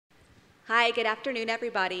Hi, good afternoon,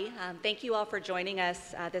 everybody. Thank you all for joining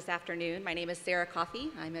us this afternoon. My name is Sara Coffey.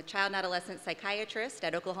 I'm a child and adolescent psychiatrist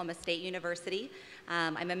at Oklahoma State University.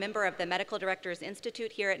 I'm a member of the Medical Directors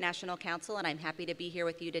Institute here at National Council, and I'm happy to be here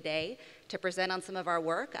with you today to present on some of our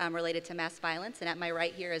work related to mass violence. And at my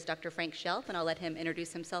right here is Dr. Frank Shelp, and I'll let him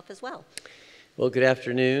introduce himself as well. Well, good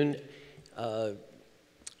afternoon.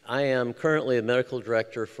 I am currently a medical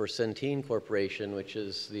director for Centene Corporation, which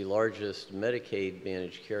is the largest Medicaid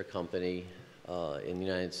managed care company in the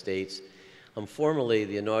United States. I'm formerly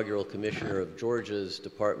the inaugural commissioner of Georgia's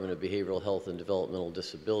Department of Behavioral Health and Developmental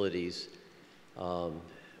Disabilities,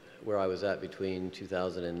 where I was at between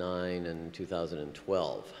 2009 and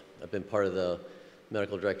 2012. I've been part of the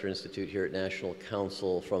Medical Director Institute here at National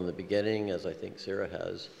Council from the beginning, as I think Sara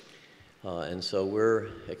has. And so we're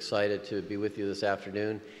excited to be with you this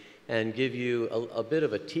afternoon and give you a bit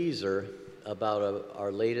of a teaser about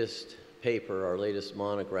our latest paper, our latest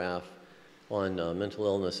monograph on mental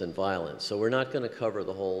illness and violence. So we're not going to cover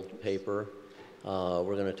the whole paper.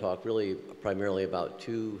 We're going to talk really primarily about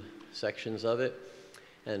two sections of it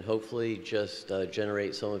and hopefully just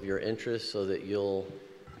generate some of your interest so that you'll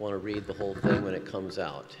want to read the whole thing when it comes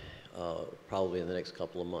out, probably in the next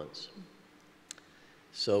couple of months.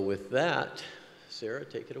 So with that, Sara,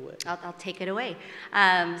 take it away. I'll take it away.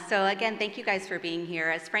 So again, thank you guys for being here.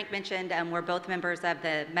 As Frank mentioned, we're both members of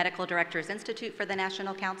the Medical Directors Institute for the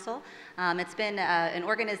National Council. It's been an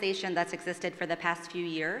organization that's existed for the past few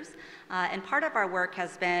years. And part of our work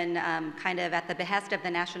has been kind of at the behest of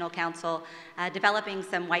the National Council, developing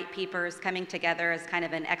some white papers, coming together as kind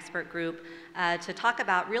of an expert group to talk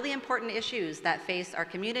about really important issues that face our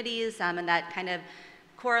communities and that kind of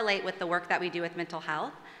correlate with the work that we do with mental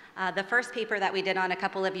health. The first paper that we did on a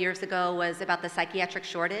couple of years ago was about the psychiatric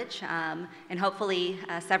shortage, and hopefully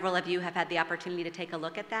several of you have had the opportunity to take a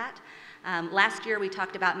look at that. Last year we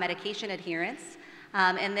talked about medication adherence,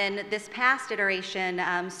 and then this past iteration,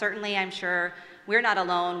 certainly I'm sure we're not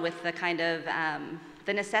alone with the kind of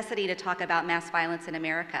the necessity to talk about mass violence in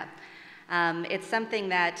America. It's something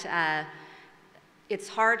that it's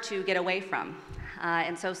hard to get away from.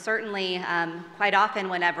 And so certainly, quite often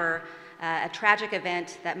whenever a tragic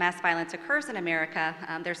event that mass violence occurs in America,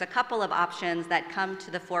 there's a couple of options that come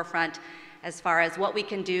to the forefront as far as what we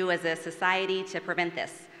can do as a society to prevent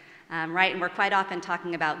this, right? And we're quite often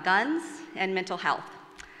talking about guns and mental health.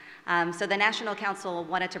 So the National Council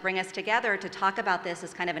wanted to bring us together to talk about this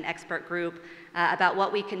as kind of an expert group about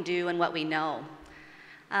what we can do and what we know.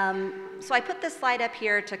 So I put this slide up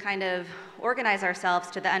here to kind of organize ourselves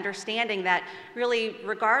to the understanding that really,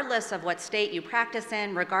 regardless of what state you practice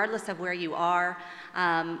in, regardless of where you are,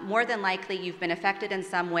 more than likely you've been affected in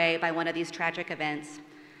some way by one of these tragic events.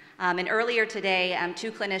 And earlier today,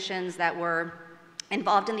 two clinicians that were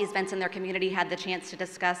involved in these events in their community had the chance to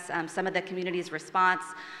discuss some of the community's response.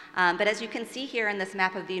 But as you can see here in this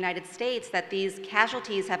map of the United States, that these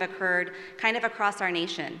casualties have occurred kind of across our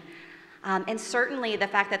nation. And certainly the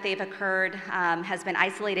fact that they've occurred has been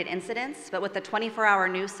isolated incidents, but with the 24-hour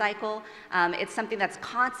news cycle, it's something that's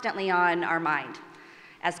constantly on our mind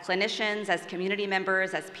as clinicians, as community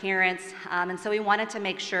members, as parents. And so we wanted to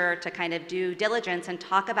make sure to kind of do diligence and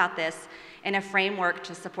talk about this in a framework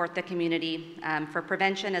to support the community for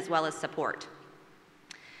prevention as well as support.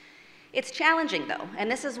 It's challenging though,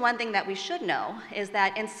 and this is one thing that we should know, is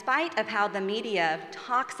that in spite of how the media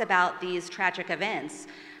talks about these tragic events,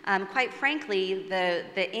 quite frankly,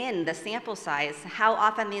 the sample size, how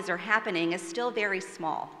often these are happening is still very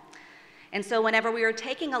small. And so whenever we were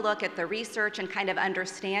taking a look at the research and kind of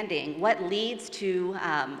understanding what leads to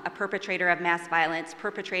a perpetrator of mass violence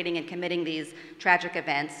perpetrating and committing these tragic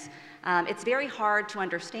events, it's very hard to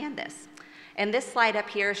understand this. And this slide up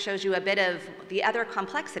here shows you a bit of the other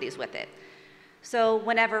complexities with it. So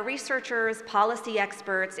whenever researchers, policy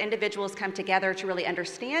experts, individuals come together to really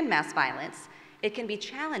understand mass violence, it can be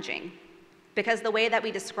challenging because the way that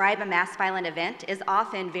we describe a mass violent event is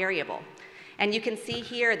often variable. And you can see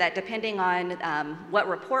here that depending on what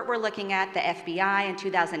report we're looking at, the FBI in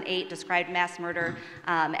 2008 described mass murder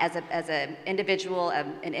as an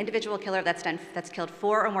individual killer that's killed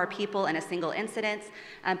 4 or more people in a single incident.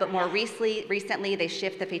 But more recently, they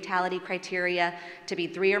shift the fatality criteria to be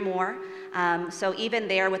 3 or more. So even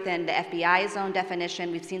there within the FBI's own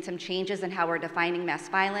definition, we've seen some changes in how we're defining mass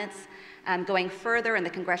violence. Going further in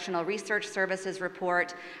the Congressional Research Services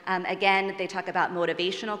report, again, they talk about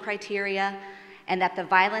motivational criteria and that the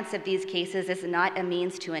violence of these cases is not a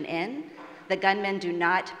means to an end. The gunmen do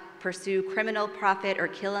not pursue criminal profit or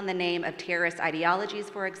kill in the name of terrorist ideologies,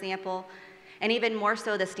 for example. And even more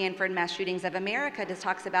so, the Stanford Mass Shootings of America just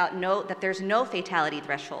talks about that there's no fatality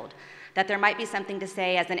threshold, that there might be something to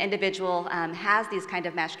say as an individual has these kind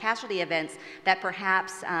of mass casualty events, that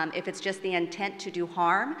perhaps if it's just the intent to do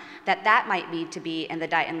harm, that might need to be in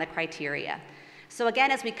the criteria. So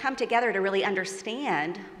again, as we come together to really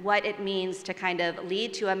understand what it means to kind of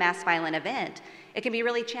lead to a mass violent event, it can be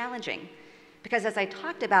really challenging. Because as I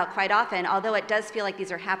talked about quite often, although it does feel like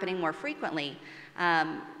these are happening more frequently,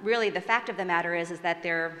 really the fact of the matter is that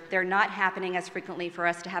they're not happening as frequently for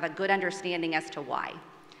us to have a good understanding as to why.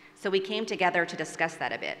 So we came together to discuss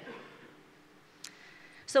that a bit.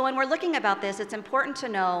 So when we're looking about this, it's important to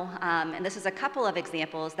know, and this is a couple of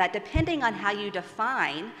examples, that depending on how you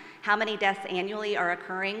define how many deaths annually are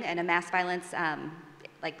occurring in a mass violence,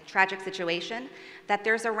 like tragic situation, that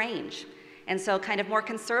there's a range. And so kind of more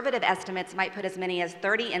conservative estimates might put as many as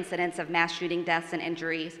 30 incidents of mass shooting deaths and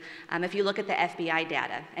injuries if you look at the FBI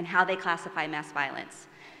data and how they classify mass violence.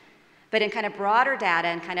 But in kind of broader data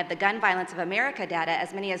and kind of the Gun Violence of America data,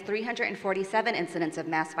 as many as 347 incidents of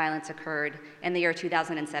mass violence occurred in the year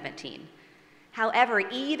 2017. However,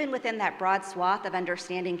 even within that broad swath of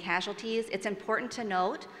understanding casualties, it's important to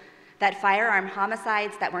note that firearm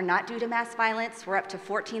homicides that were not due to mass violence were up to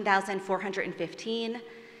 14,415.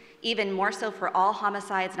 Even more so for all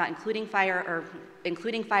homicides, not including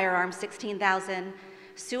firearms, 16,000.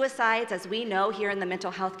 Suicides, as we know here in the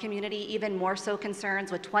mental health community, even more so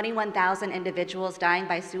concerns with 21,000 individuals dying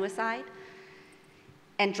by suicide.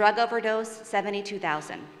 And drug overdose,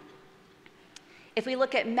 72,000. If we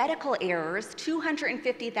look at medical errors,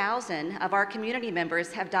 250,000 of our community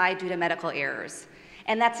members have died due to medical errors.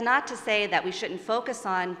 And that's not to say that we shouldn't focus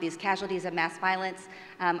on these casualties of mass violence.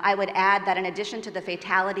 I would add that in addition to the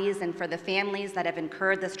fatalities and for the families that have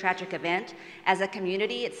incurred this tragic event, as a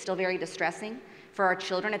community, it's still very distressing. For our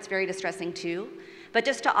children, it's very distressing too. But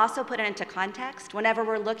just to also put it into context, whenever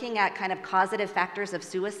we're looking at kind of causative factors of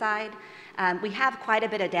suicide, we have quite a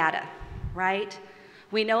bit of data, right?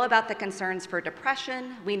 We know about the concerns for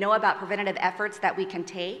depression. We know about preventative efforts that we can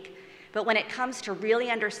take. But when it comes to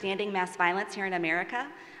really understanding mass violence here in America,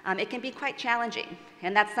 it can be quite challenging.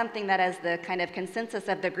 And that's something that as the kind of consensus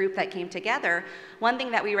of the group that came together, one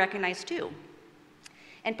thing that we recognize too.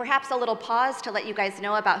 And perhaps a little pause to let you guys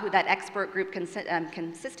know about who that expert group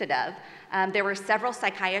consisted of. There were several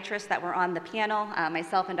psychiatrists that were on the panel,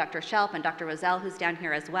 myself and Dr. Shelp and Dr. Roselle, who's down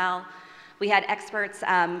here as well. We had experts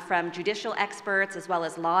from judicial experts as well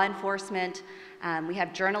as law enforcement. We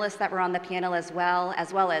have journalists that were on the panel as well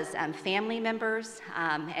as family members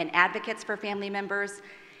and advocates for family members.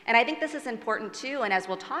 And I think this is important too, and as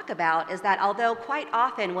we'll talk about, is that although quite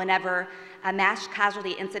often whenever a mass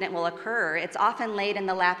casualty incident will occur, it's often laid in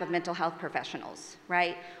the lap of mental health professionals,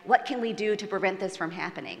 right? What can we do to prevent this from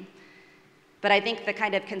happening? But I think the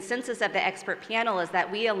kind of consensus of the expert panel is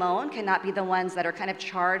that we alone cannot be the ones that are kind of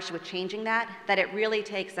charged with changing that it really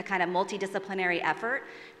takes a kind of multidisciplinary effort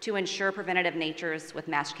to ensure preventative natures with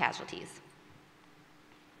mass casualties.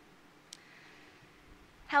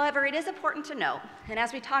 However, it is important to note, and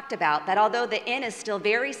as we talked about, that although the N is still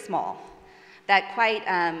very small, that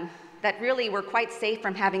really we're quite safe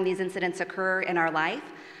from having these incidents occur in our life,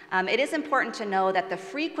 it is important to know that the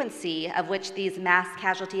frequency of which these mass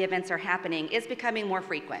casualty events are happening is becoming more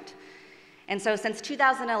frequent. And so since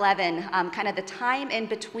 2011, kind of the time in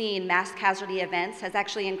between mass casualty events has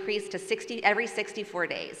actually increased to every 64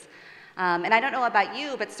 days. And I don't know about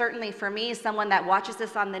you, but certainly for me, someone that watches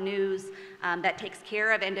this on the news, that takes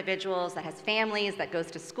care of individuals, that has families, that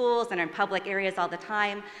goes to schools and are in public areas all the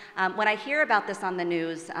time, when I hear about this on the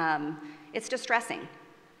news, it's distressing.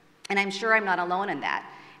 And I'm sure I'm not alone in that.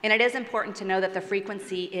 And it is important to know that the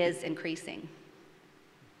frequency is increasing.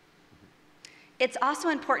 It's also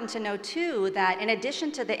important to know, too, that in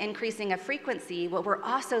addition to the increasing of frequency, what we're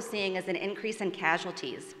also seeing is an increase in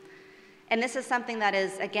casualties. And this is something that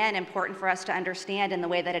is, again, important for us to understand in the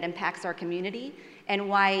way that it impacts our community and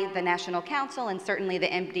why the National Council and certainly the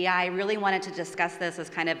MDI really wanted to discuss this as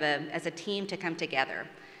kind of as a team to come together.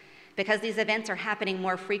 Because these events are happening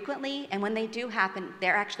more frequently, and when they do happen,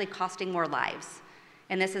 they're actually costing more lives.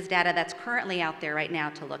 And this is data that's currently out there right now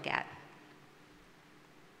to look at.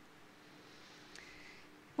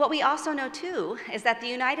 What we also know, too, is that the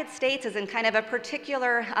United States is in kind of a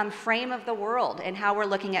particular frame of the world in how we're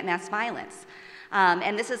looking at mass violence.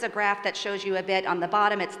 And this is a graph that shows you a bit on the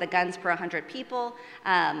bottom. It's the guns per 100 people.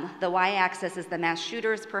 The y-axis is the mass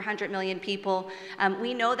shooters per 100 million people.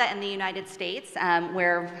 We know that in the United States,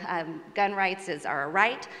 where gun rights are a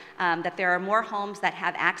right, that there are more homes that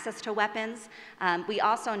have access to weapons. We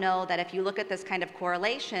also know that if you look at this kind of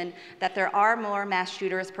correlation, that there are more mass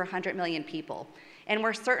shooters per 100 million people. and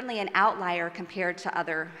we're certainly an outlier compared to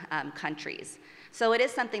other countries. So it is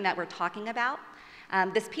something that we're talking about.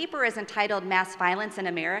 This paper is entitled Mass Violence in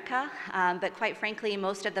America, but quite frankly,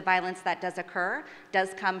 most of the violence that does occur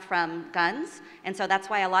does come from guns, and so that's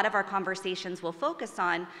why a lot of our conversations will focus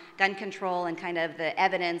on gun control and kind of the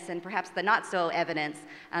evidence and perhaps the not so evidence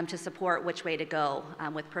to support which way to go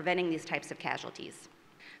with preventing these types of casualties.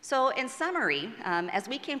 So in summary, as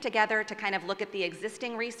we came together to kind of look at the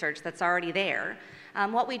existing research that's already there,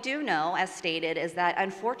 what we do know, as stated, is that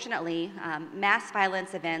unfortunately, mass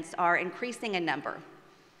violence events are increasing in number.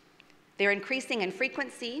 They're increasing in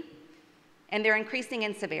frequency, and they're increasing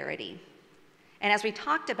in severity. And as we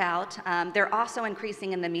talked about, they're also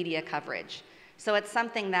increasing in the media coverage. So it's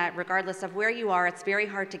something that, regardless of where you are, it's very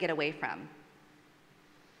hard to get away from.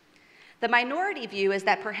 The minority view is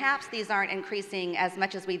that perhaps these aren't increasing as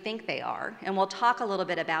much as we think they are, and we'll talk a little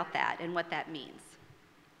bit about that and what that means.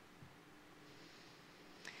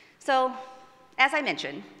 So, as I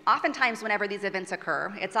mentioned, oftentimes whenever these events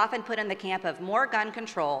occur, it's often put in the camp of more gun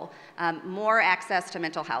control, more access to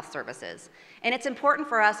mental health services. And it's important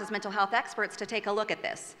for us as mental health experts to take a look at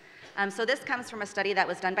this. So this comes from a study that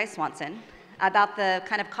was done by Swanson about the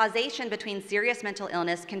kind of causation between serious mental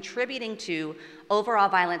illness contributing to overall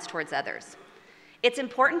violence towards others. It's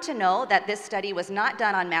important to know that this study was not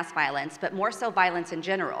done on mass violence, but more so violence in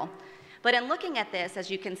general. But in looking at this,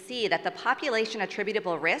 as you can see, that the population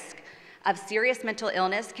attributable risk of serious mental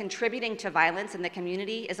illness contributing to violence in the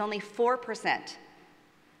community is only 4%.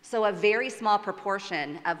 So a very small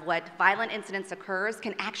proportion of what violent incidents occurs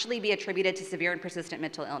can actually be attributed to severe and persistent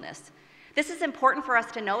mental illness. This is important for us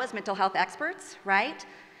to know as mental health experts, right?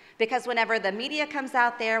 Because whenever the media comes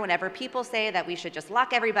out there, whenever people say that we should just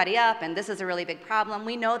lock everybody up and this is a really big problem,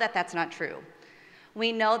 we know that that's not true.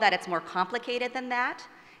 We know that it's more complicated than that,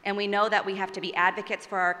 and we know that we have to be advocates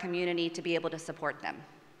for our community to be able to support them.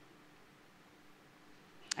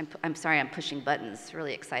 I'm sorry, I'm pushing buttons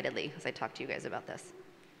really excitedly as I talk to you guys about this.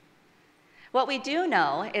 What we do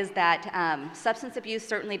know is that substance abuse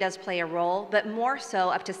certainly does play a role, but more so,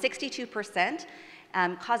 up to 62%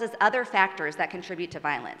 causes other factors that contribute to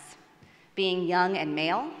violence. Being young and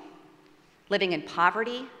male, living in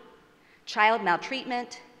poverty, child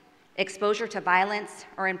maltreatment, exposure to violence,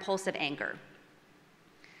 or impulsive anger.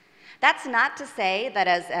 That's not to say that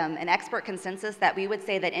as an expert consensus that we would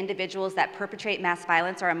say that individuals that perpetrate mass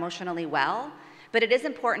violence are emotionally well, but it is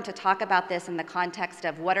important to talk about this in the context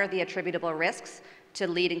of what are the attributable risks to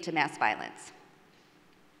leading to mass violence.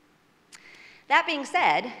 That being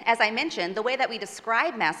said, as I mentioned, the way that we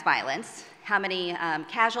describe mass violence, how many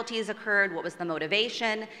casualties occurred, what was the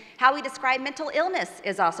motivation, how we describe mental illness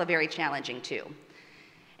is also very challenging too.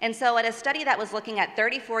 And so at a study that was looking at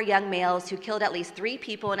 34 young males who killed at least 3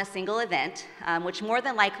 people in a single event, which more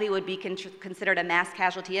than likely would be considered a mass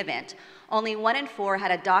casualty event, only 1 in 4 had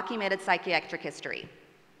a documented psychiatric history.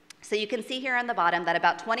 So you can see here on the bottom that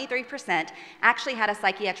about 23% actually had a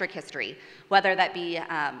psychiatric history, whether that be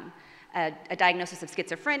a diagnosis of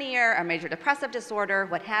schizophrenia or major depressive disorder,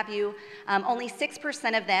 what have you. Only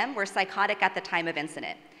 6% of them were psychotic at the time of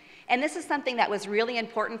incident. And this is something that was really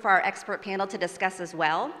important for our expert panel to discuss as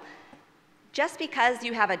well. Just because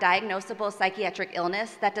you have a diagnosable psychiatric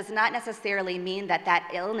illness, that does not necessarily mean that that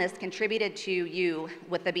illness contributed to you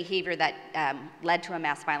with the behavior that led to a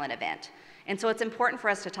mass violent event. And so it's important for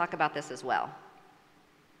us to talk about this as well.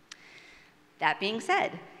 That being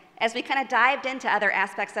said, as we kind of dived into other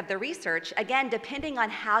aspects of the research, again, depending on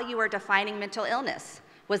how you are defining mental illness,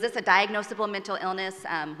 was this a diagnosable mental illness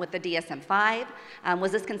with the DSM-5?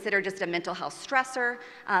 Was this considered just a mental health stressor?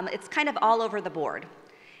 It's kind of all over the board.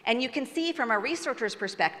 And you can see from a researcher's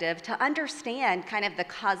perspective, to understand kind of the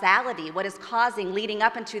causality, what is causing leading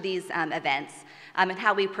up into these events, and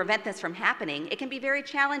how we prevent this from happening, it can be very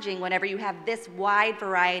challenging whenever you have this wide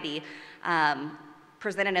variety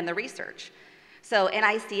presented in the research. So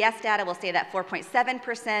NICS data will say that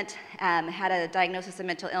 4.7% had a diagnosis of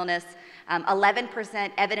mental illness,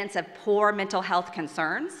 11% evidence of poor mental health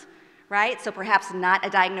concerns, right? So perhaps not a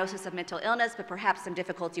diagnosis of mental illness, but perhaps some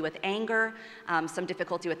difficulty with anger, some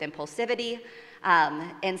difficulty with impulsivity.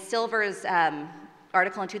 In Silver's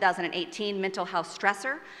article in 2018, Mental Health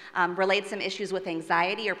Stressor, relates some issues with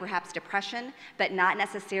anxiety or perhaps depression, but not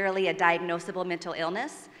necessarily a diagnosable mental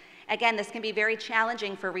illness. Again, this can be very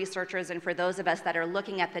challenging for researchers and for those of us that are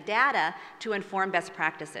looking at the data to inform best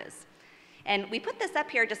practices. And we put this up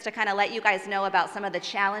here just to kind of let you guys know about some of the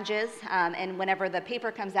challenges, and whenever the paper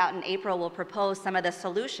comes out in April, we'll propose some of the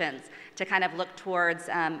solutions to kind of look towards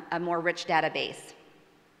a more rich database.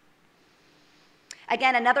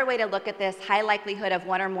 Again, another way to look at this high likelihood of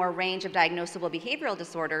one or more range of diagnosable behavioral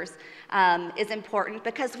disorders is important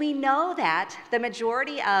because we know that the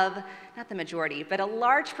majority of, not the majority, but a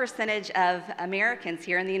large percentage of Americans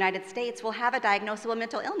here in the United States will have a diagnosable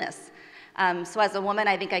mental illness. So as a woman,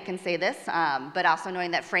 I think I can say this, but also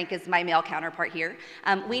knowing that Frank is my male counterpart here,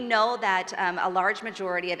 we know that a large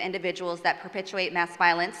majority of individuals that perpetuate mass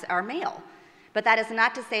violence are male. But that is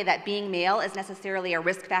not to say that being male is necessarily a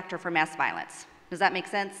risk factor for mass violence. Does that make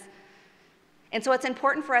sense? And so it's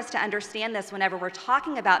important for us to understand this whenever we're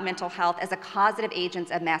talking about mental health as a causative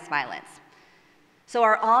agent of mass violence. So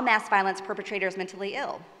are all mass violence perpetrators mentally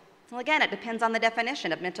ill? Well, again, it depends on the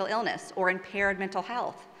definition of mental illness or impaired mental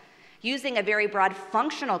health. Using a very broad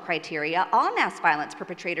functional criteria, all mass violence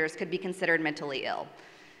perpetrators could be considered mentally ill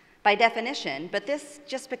by definition, but this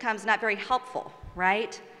just becomes not very helpful,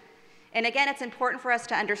 right? And again, it's important for us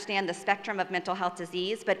to understand the spectrum of mental health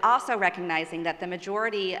disease, but also recognizing that the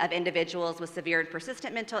majority of individuals with severe and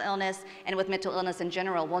persistent mental illness and with mental illness in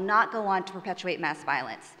general will not go on to perpetuate mass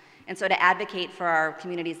violence, and so to advocate for our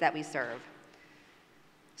communities that we serve.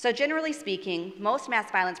 So generally speaking, most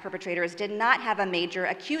mass violence perpetrators did not have a major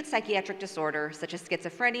acute psychiatric disorder such as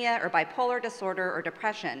schizophrenia or bipolar disorder or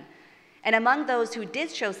depression. And among those who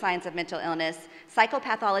did show signs of mental illness,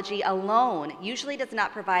 psychopathology alone usually does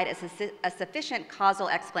not provide a sufficient causal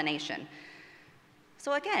explanation.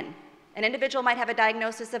 So again, an individual might have a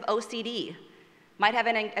diagnosis of OCD, might have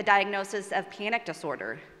a diagnosis of panic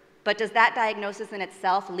disorder, but does that diagnosis in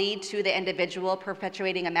itself lead to the individual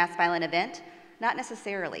perpetuating a mass violent event? Not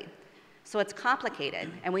necessarily. So it's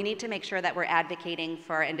complicated, and we need to make sure that we're advocating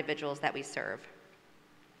for our individuals that we serve.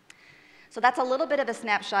 So that's a little bit of a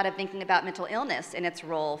snapshot of thinking about mental illness and its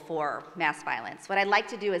role for mass violence. What I'd like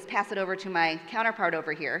to do is pass it over to my counterpart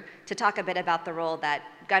over here to talk a bit about the role that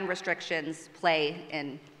gun restrictions play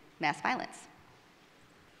in mass violence.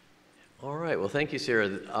 All right, well, thank you, Sarah.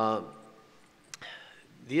 The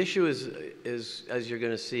issue is, as you're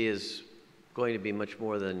going to see, is going to be much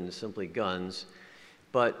more than simply guns.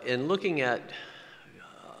 But in looking at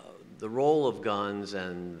the role of guns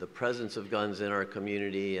and the presence of guns in our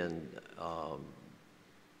community and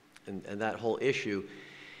that whole issue,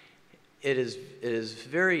 it is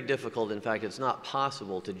very difficult, in fact, it's not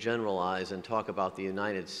possible to generalize and talk about the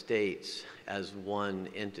United States as one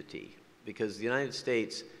entity, because the United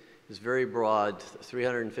States is very broad,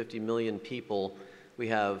 350 million people. We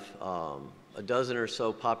have a dozen or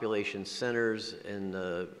so population centers in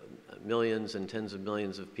the millions and tens of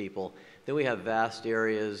millions of people. Then we have vast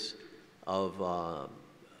areas of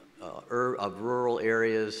rural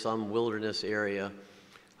areas, some wilderness area,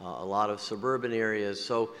 a lot of suburban areas.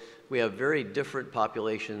 So we have very different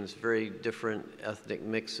populations, very different ethnic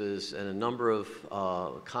mixes, and a number of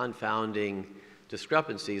confounding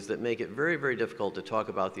discrepancies that make it very, very difficult to talk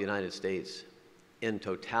about the United States in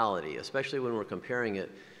totality, especially when we're comparing it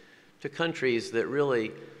to countries that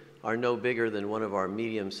really are no bigger than one of our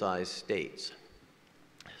medium-sized states.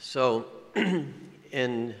 So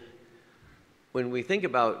when we think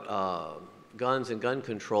about guns and gun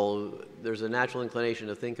control, there's a natural inclination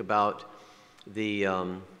to think about the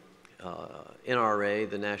NRA,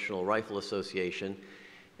 the National Rifle Association,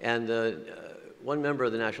 and one member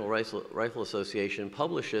of the National Rifle Association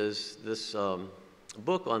publishes this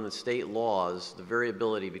book on the state laws, the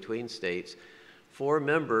variability between states, for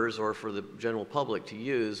members or for the general public to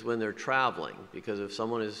use when they're traveling, because if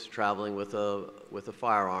someone is traveling with a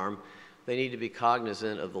firearm, they need to be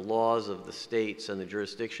cognizant of the laws of the states and the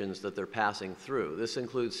jurisdictions that they're passing through. This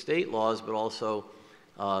includes state laws, but also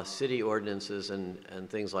city ordinances and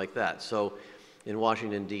things like that. So in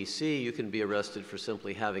Washington, D.C., you can be arrested for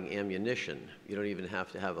simply having ammunition. You don't even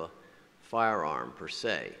have to have a firearm per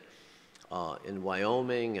se. In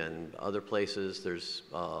Wyoming and other places, there's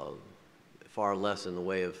far less in the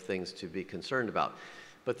way of things to be concerned about.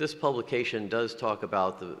 But this publication does talk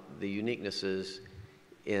about the uniquenesses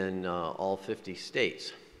in all 50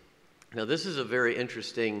 states. Now, this is a very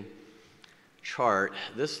interesting chart.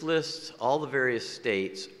 This lists all the various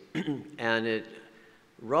states, and it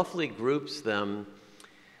roughly groups them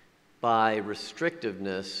by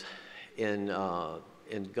restrictiveness in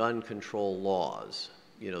gun control laws.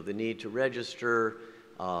 You know, the need to register,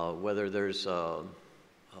 whether there's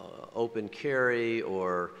open carry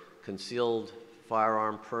or concealed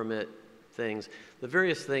firearm permit things. The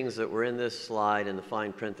various things that were in this slide and the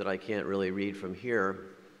fine print that I can't really read from here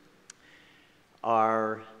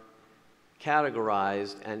are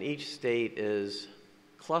categorized, and each state is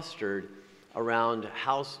clustered around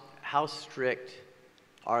how strict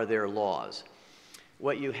are their laws.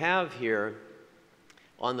 What you have here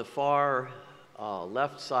on the far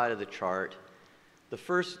left side of the chart the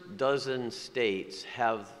first dozen states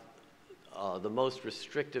have the most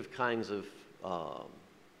restrictive kinds of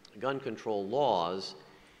gun control laws,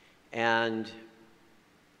 and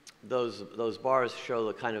those bars show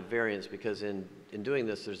the kind of variance, because in doing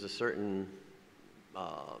this, there's a certain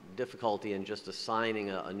difficulty in just assigning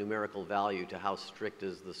a numerical value to how strict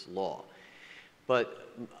is this law. But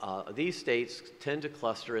these states tend to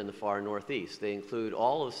cluster in the far northeast. They include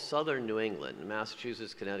all of southern New England,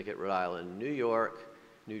 Massachusetts, Connecticut, Rhode Island, New York,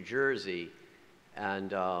 New Jersey, and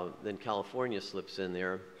then California slips in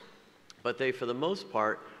there. But they, for the most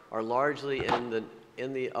part, are largely in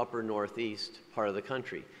the upper northeast part of the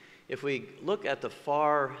country. If we look at the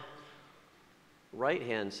far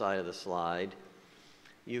right-hand side of the slide,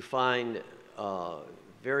 you find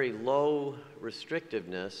very low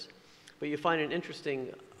restrictiveness, but you find an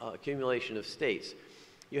interesting accumulation of states.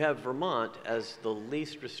 You have Vermont as the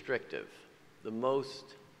least restrictive, the most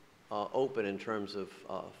open in terms of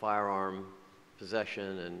firearm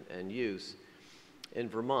possession and use in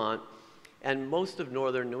Vermont, and most of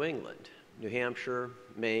northern New England, New Hampshire,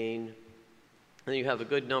 Maine. And then you have a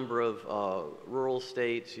good number of rural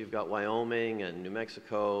states. You've got Wyoming and New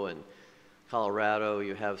Mexico and Colorado.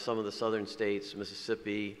 You have some of the southern states,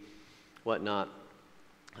 Mississippi, whatnot.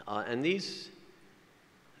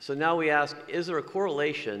 So now we ask, is there a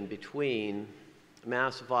correlation between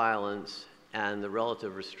mass violence and the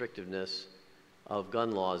relative restrictiveness of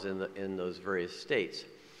gun laws in those various states?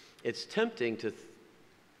 It's tempting to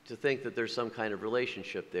think that there's some kind of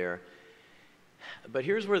relationship there, but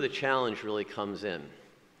here's where the challenge really comes in.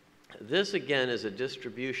 This, again, is a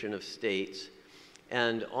distribution of states,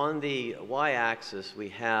 and on the y-axis we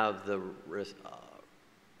have an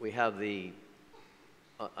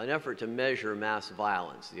effort to measure mass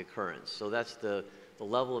violence, the occurrence. So that's the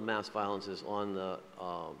level of mass violence is on the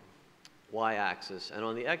y-axis, and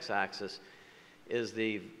on the x-axis is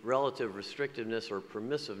the relative restrictiveness or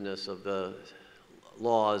permissiveness of the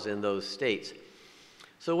laws in those states.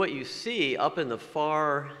 So what you see up in the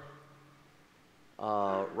far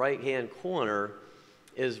right-hand corner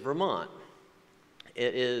is Vermont.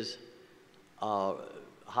 It is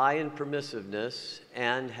high in permissiveness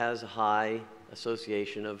and has a high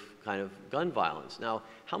association of kind of gun violence. Now,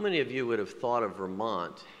 how many of you would have thought of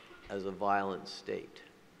Vermont as a violent state?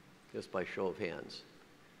 Just by show of hands.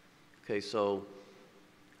 Okay, so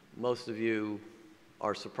most of you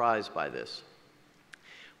are surprised by this.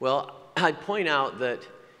 Well, I'd point out that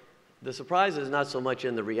the surprise is not so much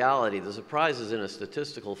in the reality. The surprise is in a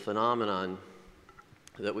statistical phenomenon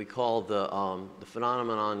that we call the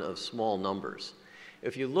phenomenon of small numbers.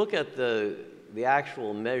 If you look at the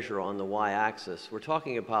actual measure on the y-axis, we're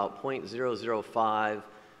talking about 0.005,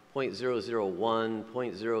 0.001,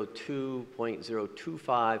 0.02,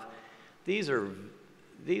 0.025. These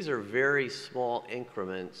are very small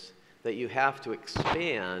increments that you have to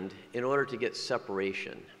expand in order to get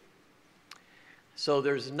separation. So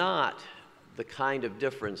there's not the kind of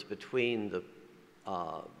difference between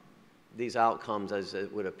these outcomes as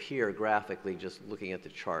it would appear graphically just looking at the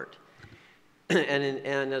chart.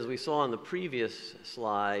 And as we saw on the previous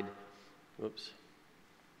slide,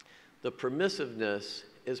 the permissiveness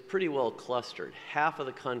is pretty well clustered. Half of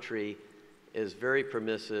the country is very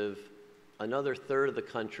permissive, another third of the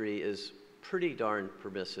country is pretty darn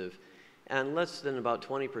permissive, and less than about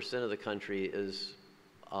 20% of the country is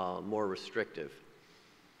more restrictive.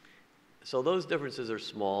 So those differences are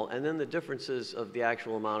small, and then the differences of the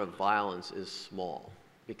actual amount of violence is small,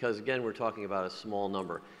 because again, we're talking about a small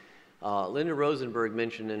number. Linda Rosenberg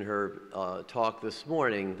mentioned in her talk this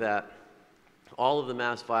morning that all of the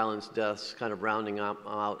mass violence deaths, kind of rounding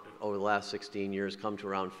out over the last 16 years, come to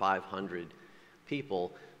around 500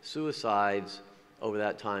 people. Suicides over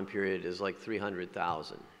that time period is like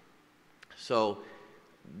 300,000. So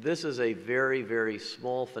this is a very, very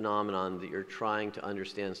small phenomenon that you're trying to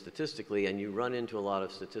understand statistically, and you run into a lot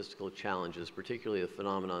of statistical challenges, particularly the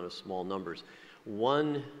phenomenon of small numbers.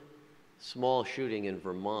 One small shooting in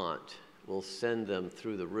Vermont will send them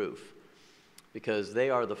through the roof because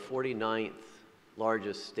they are the 49th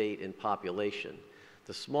largest state in population.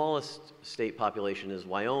 The smallest state population is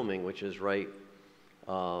Wyoming, which is right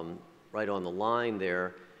on the line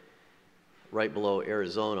there, right below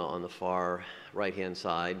Arizona on the far right-hand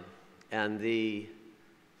side. And the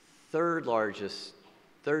third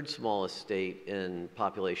smallest state in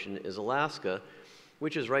population is Alaska,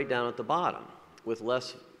 which is right down at the bottom, with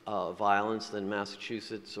less violence than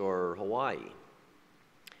Massachusetts or Hawaii.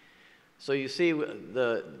 So you see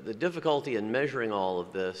the difficulty in measuring all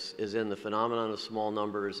of this is in the phenomenon of small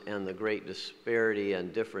numbers and the great disparity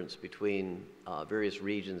and difference between various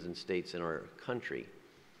regions and states in our country.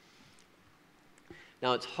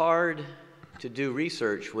 Now, it's hard to do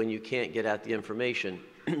research when you can't get at the information.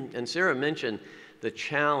 And Sara mentioned the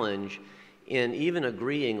challenge in even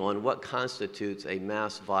agreeing on what constitutes a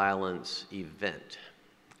mass violence event.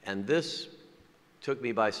 And this took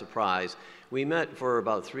me by surprise. We met for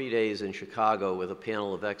about 3 days in Chicago with a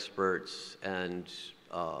panel of experts and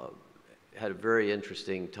had a very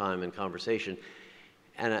interesting time and conversation.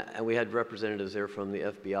 And we had representatives there from the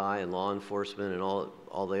FBI and law enforcement and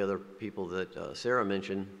all the other people that Sara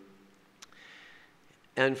mentioned.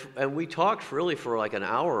 And we talked really for like an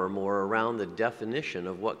hour or more around the definition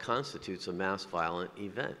of what constitutes a mass violent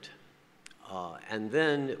event. And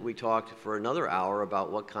then we talked for another hour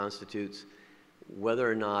about what constitutes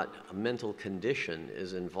whether or not a mental condition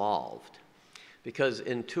is involved. Because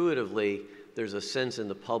intuitively, there's a sense in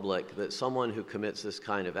the public that someone who commits this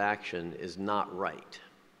kind of action is not right.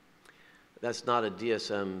 That's not a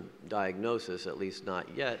DSM diagnosis, at least not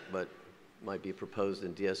yet, but might be proposed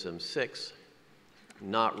in DSM-6.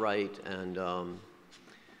 Not right and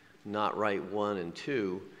not right 1 and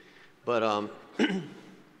 2. But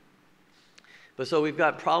so we've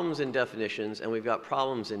got problems in definitions and we've got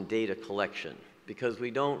problems in data collection because we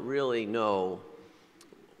don't really know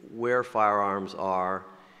where firearms are.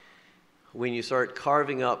 When you start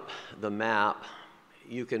carving up the map,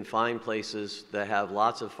 you can find places that have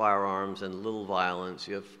lots of firearms and little violence.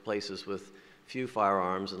 You have places with few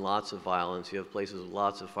firearms and lots of violence. You have places with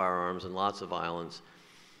lots of firearms and lots of violence.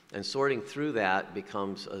 And sorting through that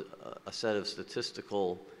becomes a set of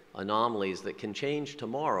statistical anomalies that can change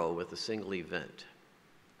tomorrow with a single event.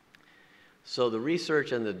 So the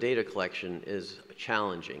research and the data collection is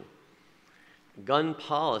challenging. Gun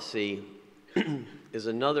policy is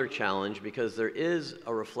another challenge because there is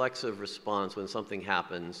a reflexive response when something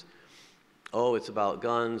happens. Oh, it's about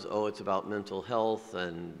guns. Oh, it's about mental health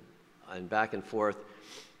and back and forth.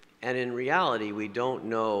 And in reality, we don't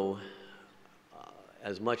know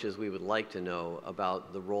as much as we would like to know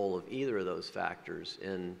about the role of either of those factors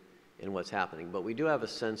in what's happening. But we do have a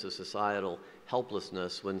sense of societal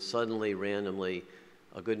helplessness when suddenly, randomly,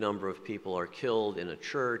 a good number of people are killed in a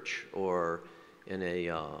church or in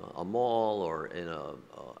a mall or in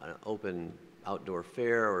an open outdoor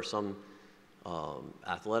fair or some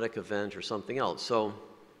athletic event or something else, so,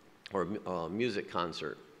 or a music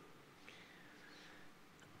concert.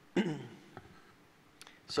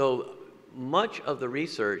 So much of the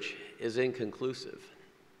research is inconclusive.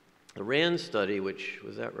 The RAND study, which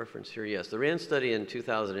was that reference here? Yes, the RAND study in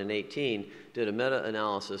 2018 did a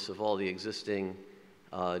meta-analysis of all the existing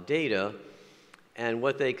data, and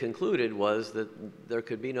what they concluded was that there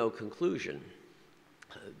could be no conclusion.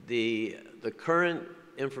 The current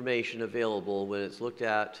information available, when it's looked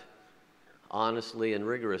at honestly and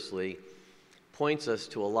rigorously, points us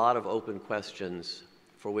to a lot of open questions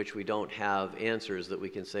for which we don't have answers that we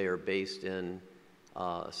can say are based in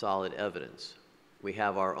solid evidence. We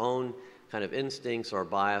have our own kind of instincts, our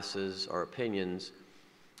biases, our opinions,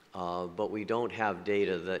 but we don't have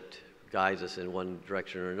data that guides us in one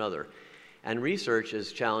direction or another. And research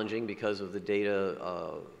is challenging because of the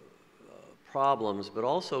data problems, but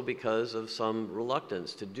also because of some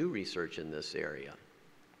reluctance to do research in this area.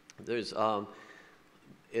 There's,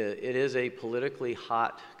 it is a politically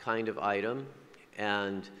hot kind of item,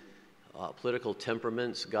 and political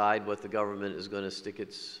temperaments guide what the government is going to stick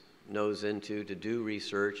its nose into to do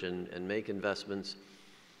research and make investments.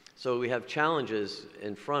 So we have challenges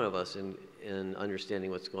in front of us in understanding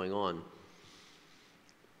what's going on.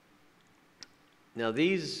 Now,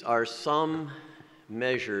 these are some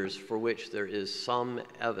measures for which there is some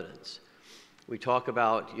evidence. We talk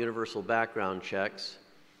about universal background checks.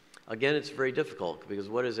 Again, it's very difficult because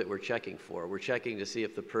what is it we're checking for? We're checking to see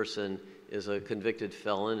if the person is a convicted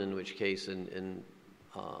felon, in which case, in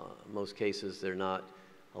most cases, they're not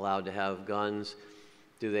allowed to have guns.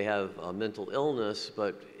 Do they have a mental illness,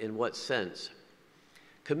 but in what sense?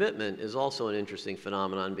 Commitment is also an interesting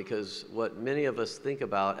phenomenon because what many of us think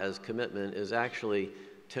about as commitment is actually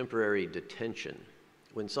temporary detention.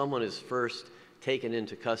 When someone is first taken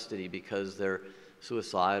into custody because they're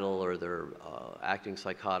suicidal or they're acting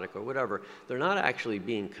psychotic or whatever, they're not actually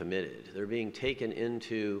being committed. They're being taken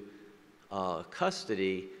into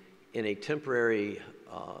custody in a temporary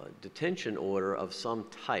detention order of some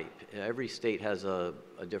type. Every state has a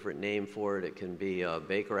different name for it. It can be a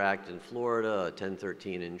Baker Act in Florida, a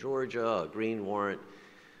 1013 in Georgia, a green warrant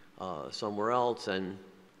somewhere else.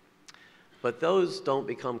 But those don't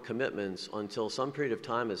become commitments until some period of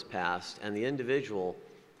time has passed and the individual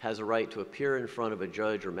has a right to appear in front of a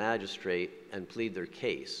judge or magistrate and plead their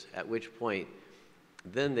case, at which point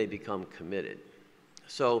then they become committed.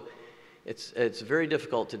 So it's very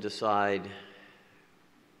difficult to decide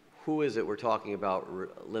who is it we're talking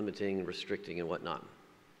about limiting, restricting, and whatnot.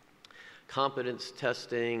 Competence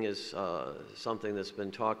testing is something that's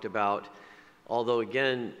been talked about, although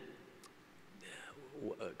again,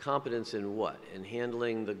 competence in what? In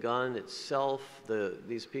handling the gun itself?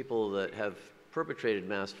 These people that have perpetrated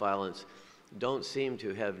mass violence don't seem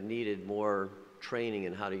to have needed more training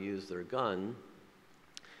in how to use their gun.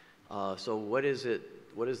 So what is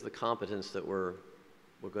the competence that we're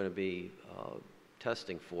going to be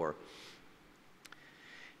testing for?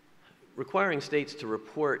 Requiring states to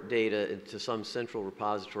report data into some central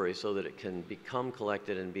repository so that it can become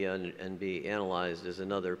collected and be analyzed is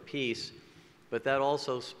another piece, but that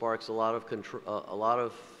also sparks a lot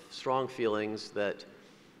of strong feelings that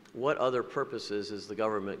what other purposes is the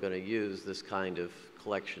government going to use this kind of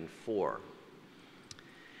collection for?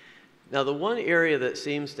 Now, the one area that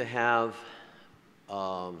seems to have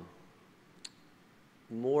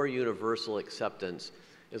more universal acceptance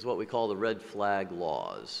is what we call the red flag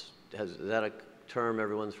laws. Is that a term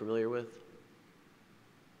everyone's familiar with?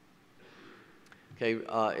 Okay,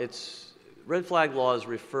 red flag laws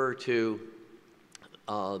refer to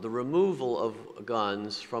the removal of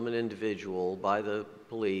guns from an individual by the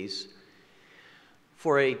police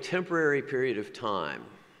for a temporary period of time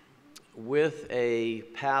with a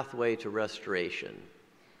pathway to restoration,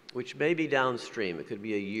 which may be downstream. It could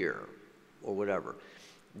be a year or whatever.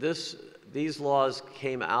 These laws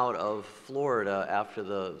came out of Florida after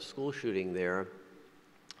the school shooting there,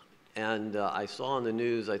 and I saw on the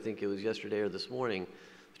news, I think it was yesterday or this morning,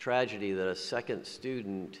 the tragedy that a second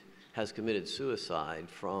student has committed suicide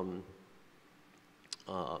from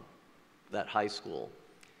that high school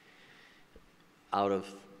out of,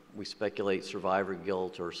 we speculate, survivor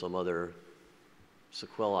guilt or some other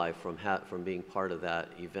sequelae from being part of that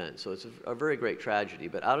event. So it's a very great tragedy.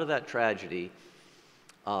 But out of that tragedy,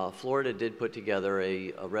 Florida did put together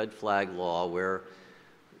a red flag law where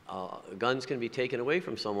guns can be taken away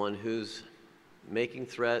from someone who's making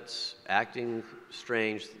threats, acting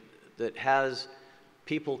strange, that has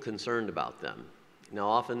people concerned about them. Now,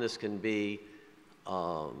 often this can be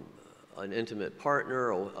an intimate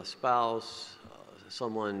partner, or a spouse,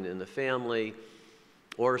 someone in the family,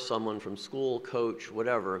 or someone from school, coach,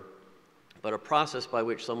 whatever, but a process by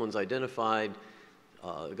which someone's identified,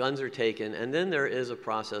 guns are taken, and then there is a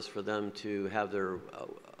process for them to have their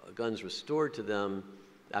guns restored to them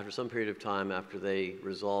after some period of time after they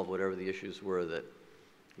resolve whatever the issues were that,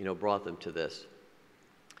 brought them to this.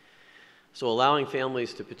 So allowing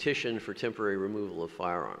families to petition for temporary removal of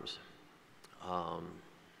firearms.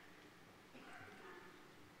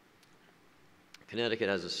 Connecticut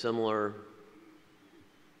has a similar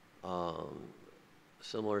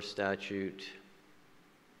statute.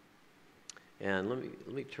 And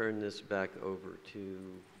let me turn this back over to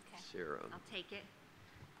Sarah. I'll take it.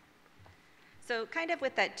 So kind of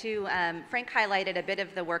with that too, Frank highlighted a bit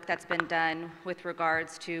of the work that's been done with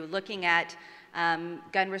regards to looking at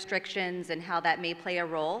gun restrictions and how that may play a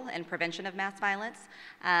role in prevention of mass violence.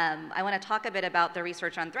 I want to talk a bit about the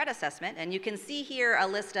research on threat assessment, and you can see here a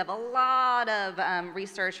list of a lot of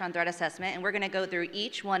research on threat assessment, and we're going to go through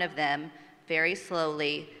each one of them very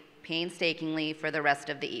slowly, painstakingly for the rest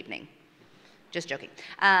of the evening. Just joking.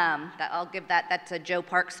 I'll give that's a Joe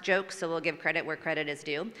Parks joke, so we'll give credit where credit is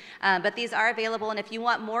due. But these are available, and if you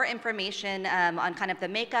want more information on kind of the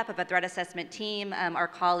makeup of a threat assessment team, our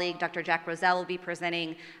colleague, Dr. Jack Rosell, will be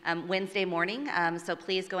presenting Wednesday morning, so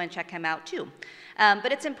please go and check him out too.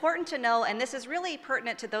 But it's important to know, and this is really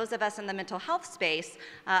pertinent to those of us in the mental health space,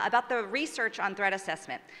 about the research on threat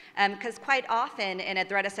assessment. Because quite often in a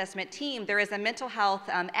threat assessment team, there is a mental health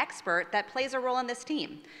expert that plays a role in this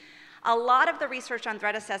team. A lot of the research on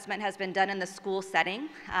threat assessment has been done in the school setting,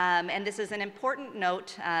 and this is an important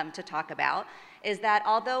note to talk about, is that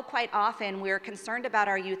although quite often we're concerned about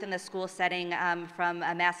our youth in the school setting from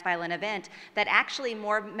a mass violent event, that actually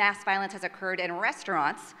more mass violence has occurred in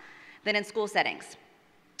restaurants than in school settings.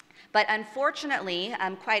 But unfortunately,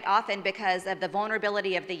 quite often because of the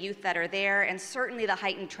vulnerability of the youth that are there, and certainly the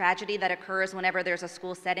heightened tragedy that occurs whenever there's a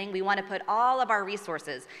school setting, we want to put all of our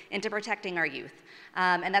resources into protecting our youth.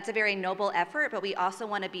 And that's a very noble effort, but we also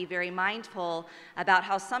want to be very mindful about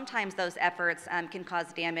how sometimes those efforts can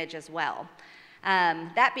cause damage as well.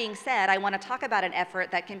 That being said, I want to talk about an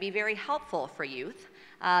effort that can be very helpful for youth.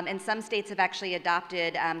 And some states have actually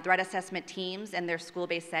adopted threat assessment teams in their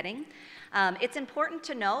school-based setting. It's important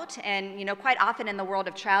to note, and quite often in the world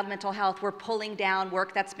of child mental health, we're pulling down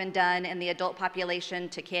work that's been done in the adult population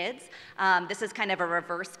to kids. This is kind of a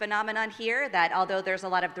reverse phenomenon here, that although there's a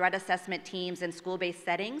lot of threat assessment teams in school-based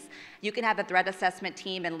settings, you can have a threat assessment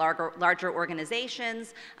team in larger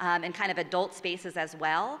organizations and kind of adult spaces as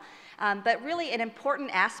well. But really an important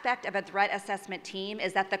aspect of a threat assessment team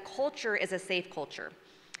is that the culture is a safe culture.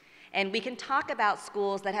 And we can talk about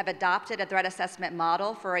schools that have adopted a threat assessment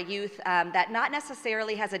model for a youth that not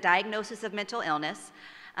necessarily has a diagnosis of mental illness,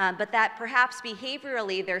 but that perhaps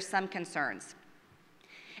behaviorally there's some concerns.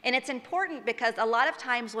 And it's important because a lot of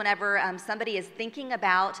times whenever somebody is thinking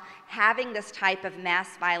about having this type of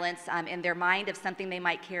mass violence in their mind of something they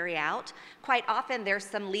might carry out, quite often there's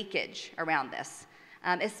some leakage around this.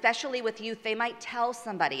 Especially with youth, they might tell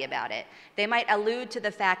somebody about it. They might allude to the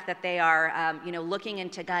fact that they are, looking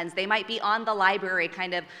into guns. They might be on the library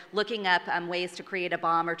kind of looking up ways to create a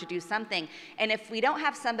bomb or to do something. And if we don't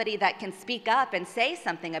have somebody that can speak up and say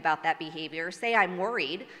something about that behavior, say I'm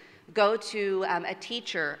worried, go to a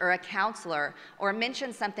teacher or a counselor or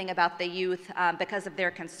mention something about the youth because of their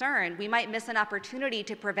concern, we might miss an opportunity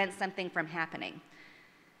to prevent something from happening.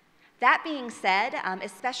 That being said,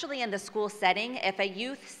 especially in the school setting, if a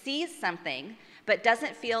youth sees something but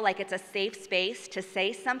doesn't feel like it's a safe space to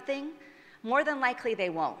say something, more than likely they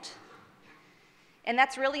won't. And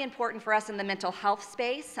that's really important for us in the mental health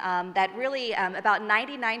space, that really about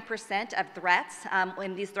 99% of threats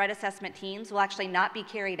in these threat assessment teams will actually not be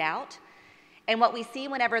carried out. And what we see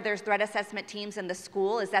whenever there's threat assessment teams in the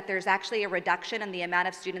school is that there's actually a reduction in the amount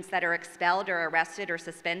of students that are expelled or arrested or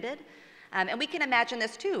suspended. And we can imagine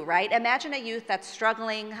this too, right? Imagine a youth that's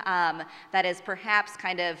struggling, that is perhaps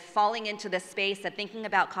kind of falling into this space of thinking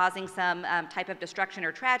about causing some type of destruction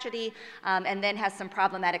or tragedy, and then has some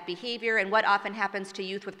problematic behavior. And what often happens to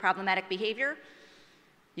youth with problematic behavior?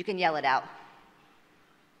 You can yell it out.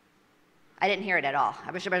 I didn't hear it at all.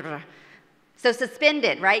 So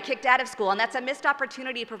suspended, right? Kicked out of school, and that's a missed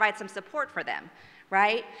opportunity to provide some support for them.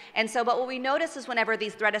 Right? And so, but what we notice is whenever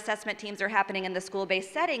these threat assessment teams are happening in the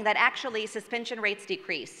school-based setting, that actually suspension rates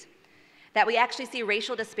decrease, that we actually see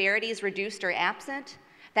racial disparities reduced or absent,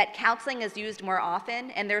 that counseling is used more often,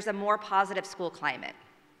 and there's a more positive school climate.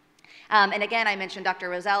 And again, I mentioned Dr.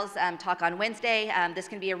 Roselle's talk on Wednesday. This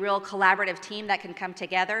can be a real collaborative team that can come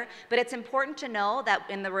together, but it's important to know that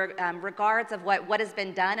in the regards of what has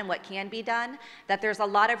been done and what can be done, that there's a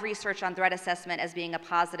lot of research on threat assessment as being a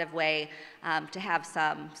positive way to have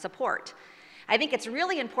some support. I think it's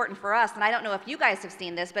really important for us, and I don't know if you guys have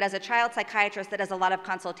seen this, but as a child psychiatrist that does a lot of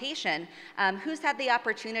consultation, who's had the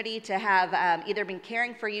opportunity to have either been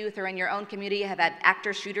caring for youth or in your own community have had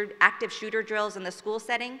active shooter drills in the school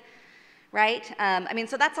setting? Right?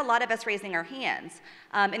 So that's a lot of us raising our hands.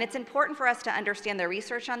 And it's important for us to understand the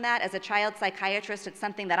research on that. As a child psychiatrist, it's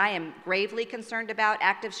something that I am gravely concerned about,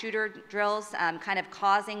 active shooter drills kind of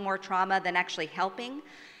causing more trauma than actually helping.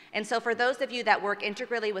 And so for those of you that work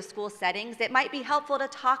integrally with school settings, it might be helpful to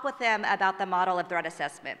talk with them about the model of threat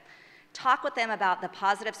assessment. Talk with them about the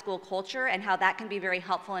positive school culture and how that can be very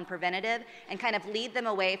helpful and preventative, and kind of lead them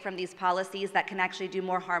away from these policies that can actually do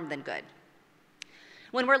more harm than good.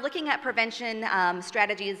 When we're looking at prevention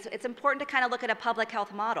strategies, it's important to kind of look at a public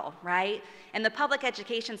health model, right? And the public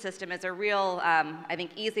education system is a real, I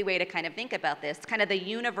think, easy way to kind of think about this. It's kind of the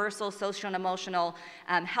universal social and emotional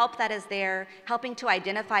help that is there, helping to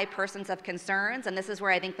identify persons of concerns. And this is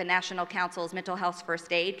where I think the National Council's Mental Health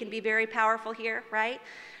First Aid can be very powerful here, right?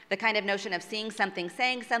 The kind of notion of seeing something,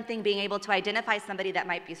 saying something, being able to identify somebody that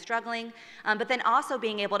might be struggling, but then also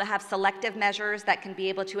being able to have selective measures that can be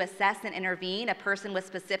able to assess and intervene a person with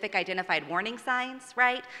specific identified warning signs,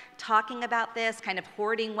 right? Talking about this, kind of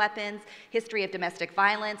hoarding weapons, history of domestic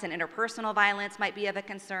violence and interpersonal violence might be of a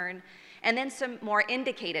concern. And then some more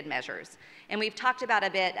indicated measures. And we've talked about a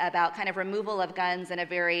bit about kind of removal of guns in a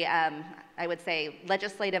very, I would say,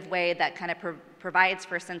 legislative way that kind of provides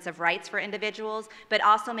for a sense of rights for individuals, but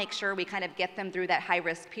also make sure we kind of get them through that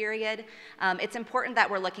high-risk period. It's important that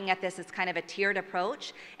we're looking at this as kind of a tiered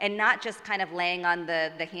approach and not just kind of laying on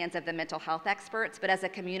the hands of the mental health experts, but as a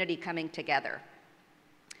community coming together.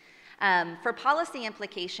 For policy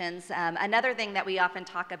implications, another thing that we often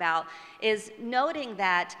talk about is noting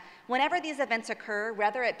that whenever these events occur,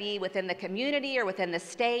 whether it be within the community or within the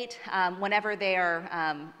state, whenever they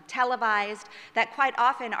are televised, that quite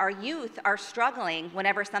often our youth are struggling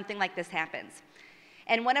whenever something like this happens.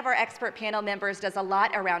 And one of our expert panel members does a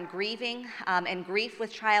lot around grieving and grief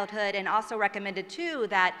with childhood, and also recommended too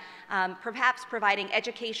that perhaps providing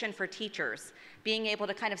education for teachers, being able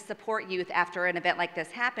to kind of support youth after an event like this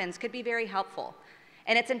happens, could be very helpful.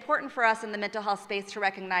 And it's important for us in the mental health space to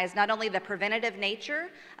recognize not only the preventative nature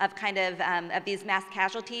of of these mass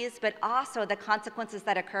casualties, but also the consequences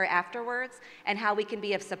that occur afterwards and how we can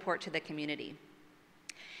be of support to the community.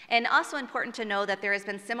 And also important to know that there has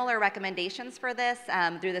been similar recommendations for this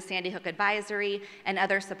through the Sandy Hook Advisory and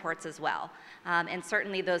other supports as well. And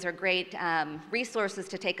certainly those are great resources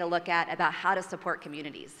to take a look at about how to support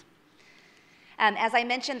communities. As I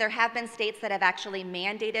mentioned, there have been states that have actually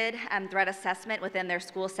mandated threat assessment within their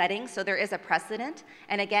school settings, so there is a precedent.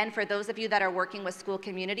 And again, for those of you that are working with school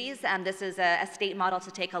communities, this is a state model to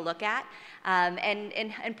take a look at. And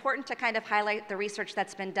important to kind of highlight the research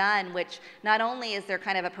that's been done, which not only is there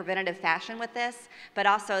kind of a preventative fashion with this, but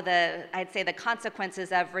also I'd say the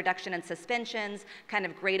consequences of reduction in suspensions, kind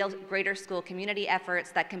of greater school community efforts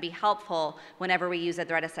that can be helpful whenever we use a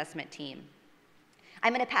threat assessment team.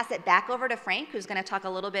 I'm going to pass it back over to Frank, who's going to talk a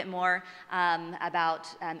little bit more about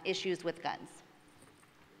issues with guns.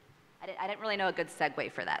 I didn't really know a good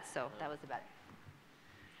segue for that, so that was about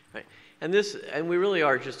it. Right. And we really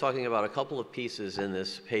are just talking about a couple of pieces in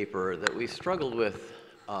this paper that we struggled with,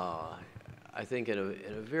 I think, in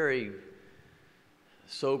a very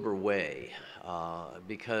sober way,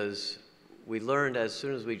 because we learned as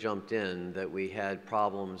soon as we jumped in that we had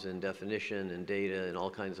problems in definition and data and all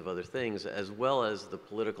kinds of other things, as well as the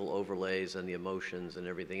political overlays and the emotions and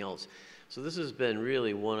everything else. So this has been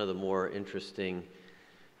really one of the more interesting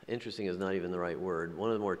is not even the right word, one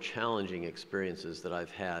of the more challenging experiences that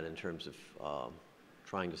I've had in terms of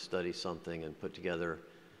trying to study something and put together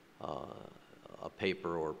a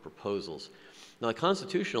paper or proposals. Now, the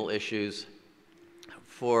constitutional issues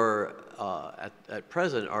at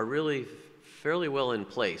present are really fairly well in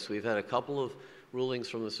place. We've had a couple of rulings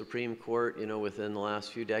from the Supreme Court, within the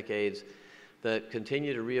last few decades that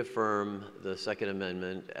continue to reaffirm the Second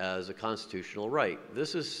Amendment as a constitutional right.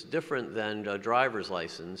 This is different than a driver's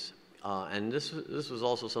license, and this was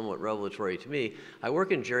also somewhat revelatory to me. I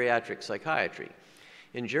work in geriatric psychiatry.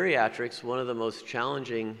 In geriatrics, one of the most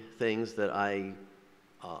challenging things that I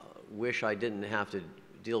wish I didn't have to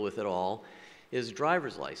deal with at all is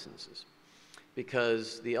driver's licenses,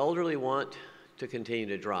 because the elderly want to continue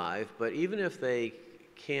to drive, but even if they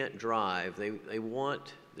can't drive, they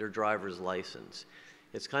want their driver's license.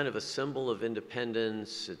 It's kind of a symbol of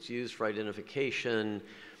independence. It's used for identification.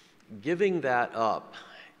 Giving that up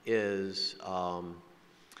is, I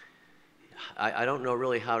don't know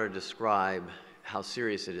really how to describe how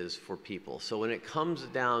serious it is for people. So when it comes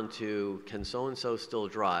down to, can so-and-so still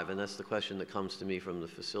drive, and that's the question that comes to me from the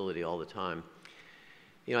facility all the time,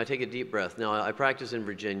 I take a deep breath. Now, I practice in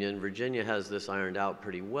Virginia, and Virginia has this ironed out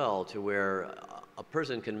pretty well to where a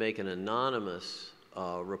person can make an anonymous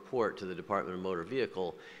report to the Department of Motor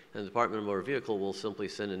Vehicle, and the Department of Motor Vehicle will simply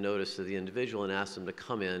send a notice to the individual and ask them to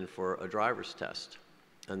come in for a driver's test,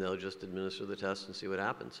 and they'll just administer the test and see what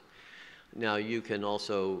happens. Now, you can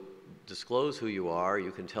also disclose who you are.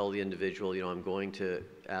 You can tell the individual, I'm going to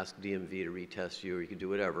ask DMV to retest you, or you can do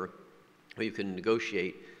whatever, or you can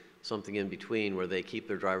negotiate something in between where they keep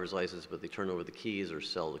their driver's license but they turn over the keys or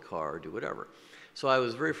sell the car or do whatever. So I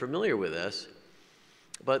was very familiar with this,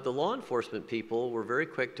 but the law enforcement people were very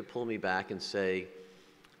quick to pull me back and say,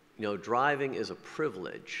 driving is a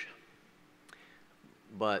privilege,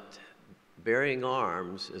 but bearing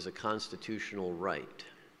arms is a constitutional right.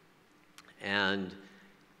 And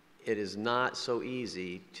it is not so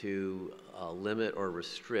easy to limit or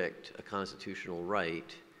restrict a constitutional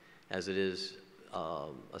right as it is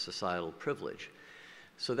a societal privilege.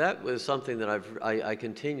 So that was something that I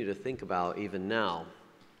continue to think about even now.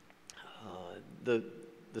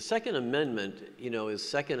 The Second Amendment, is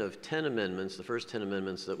second of 10 amendments, the first 10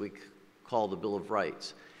 amendments that we call the Bill of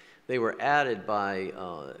Rights. They were added by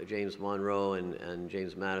James Monroe and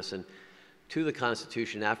James Madison to the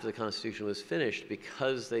Constitution after the Constitution was finished,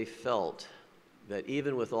 because they felt that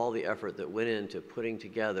even with all the effort that went into putting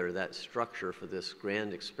together that structure for this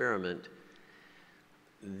grand experiment,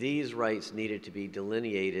 these rights needed to be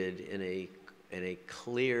delineated in a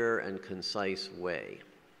clear and concise way.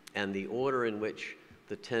 And the order in which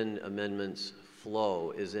the 10 amendments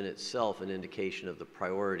flow is in itself an indication of the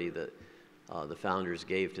priority that the founders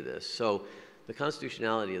gave to this. So the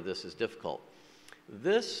constitutionality of this is difficult.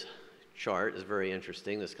 This chart is very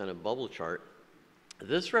interesting, this kind of bubble chart.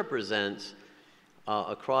 This represents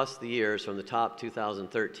across the years from the top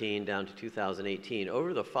 2013 down to 2018,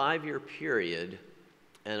 over the 5-year period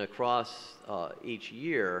and across each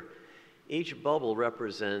year, each bubble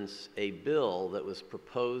represents a bill that was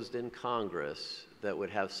proposed in Congress that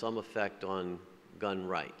would have some effect on gun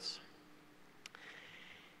rights.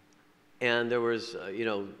 And there was,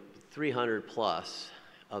 300 plus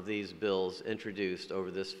of these bills introduced over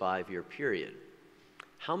this 5-year period.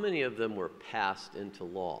 How many of them were passed into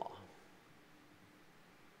law?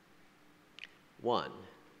 1.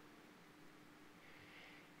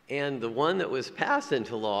 And the one that was passed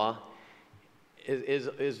into law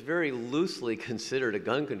is very loosely considered a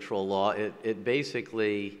gun control law. It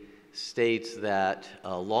basically states that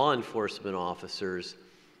law enforcement officers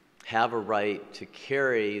have a right to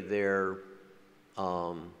carry their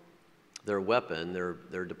weapon,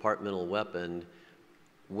 their departmental weapon,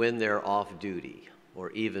 when they're off duty,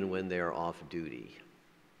 or even when they are off duty.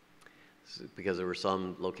 Because there were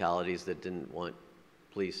some localities that didn't want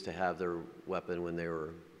police to have their weapon when they were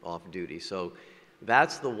off duty. So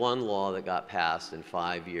that's the one law that got passed in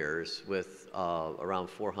 5 years, with around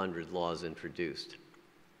 400 laws introduced.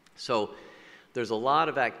 So there's a lot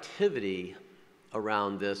of activity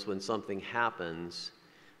around this when something happens,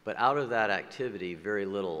 but out of that activity, very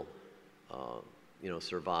little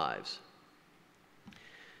survives.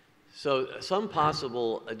 So some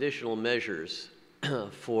possible additional measures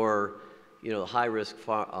for high-risk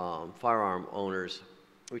firearm owners.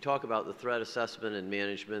 We talk about the threat assessment and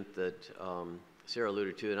management that Sara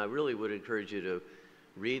alluded to, and I really would encourage you to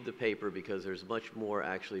read the paper, because there's much more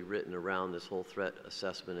actually written around this whole threat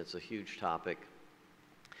assessment. It's a huge topic.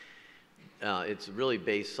 It's really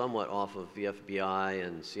based somewhat off of the FBI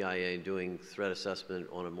and CIA doing threat assessment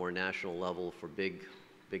on a more national level for big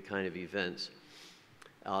kind of events.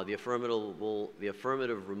 The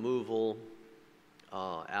affirmative removal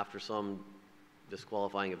after some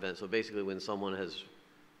disqualifying event. So basically when someone has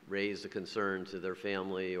raised a concern to their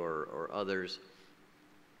family or others.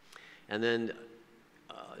 And then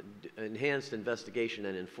enhanced investigation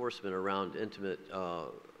and enforcement around intimate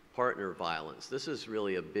partner violence. This is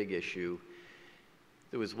really a big issue.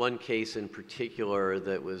 There was one case in particular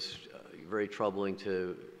that was very troubling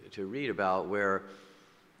to read about, where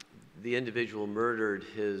the individual murdered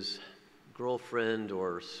his girlfriend,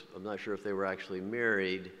 or I'm not sure if they were actually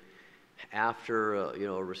married, after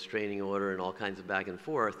a restraining order and all kinds of back and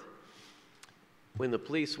forth. When the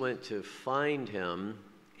police went to find him,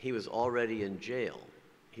 he was already in jail.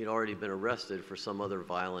 He'd already been arrested for some other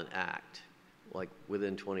violent act, like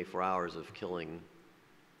within 24 hours of killing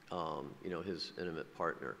his intimate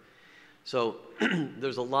partner. So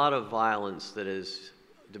there's a lot of violence that is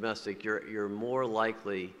domestic. You're most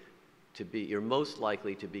likely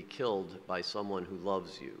to be killed by someone who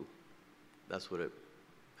loves you. That's what it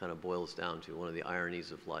kind of boils down to, one of the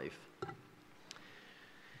ironies of life.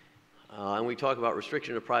 And we talk about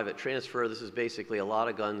restriction of private transfer. This is basically a lot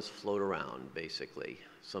of guns float around, basically.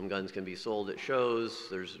 Some guns can be sold at shows.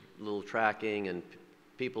 There's little tracking, and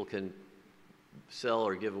people can sell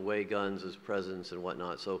or give away guns as presents and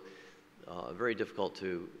whatnot. So very difficult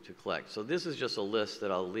to collect. So this is just a list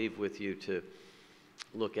that I'll leave with you to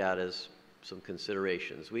look at as some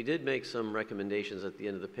considerations. We did make some recommendations at the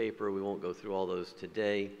end of the paper. We won't go through all those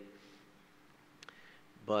today.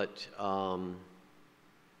 But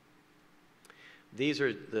these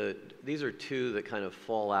are two that kind of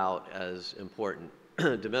fall out as important.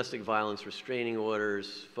 Domestic violence restraining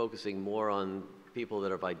orders, focusing more on people that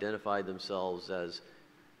have identified themselves as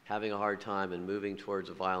having a hard time and moving towards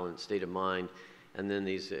a violent state of mind, and then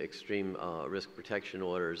these extreme risk protection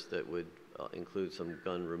orders that would include some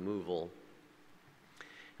gun removal.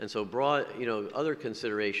 And so broad, other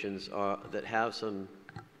considerations that have some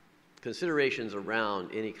considerations around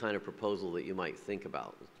any kind of proposal that you might think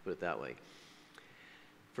about, let's put it that way.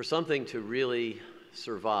 For something to really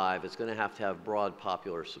survive, it's going to have broad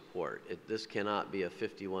popular support. This cannot be a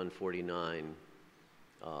 51-49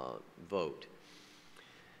 vote.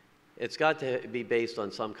 It's got to be based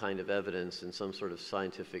on some kind of evidence and some sort of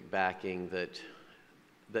scientific backing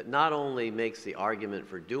that not only makes the argument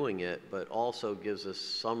for doing it, but also gives us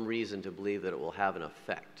some reason to believe that it will have an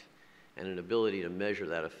effect and an ability to measure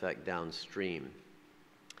that effect downstream.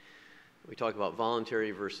 We talk about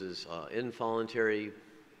voluntary versus involuntary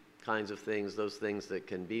kinds of things. Those things that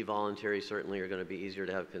can be voluntary certainly are going to be easier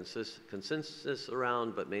to have consensus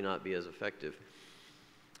around, but may not be as effective.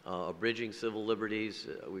 Abridging civil liberties,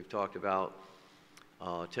 we've talked about.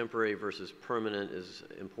 Temporary versus permanent is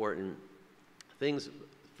important.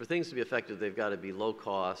 For things to be effective, they've got to be low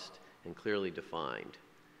cost and clearly defined.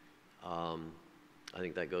 I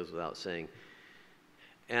think that goes without saying.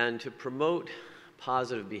 And to promote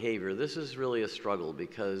positive behavior, this is really a struggle,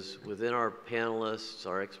 because within our panelists,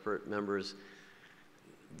 our expert members,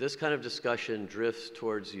 this kind of discussion drifts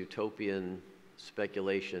towards utopian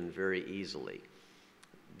speculation very easily.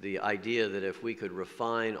 The idea that if we could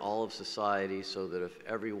refine all of society so that if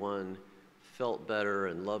everyone felt better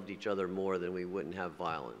and loved each other more, then we wouldn't have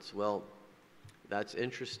violence. Well, That's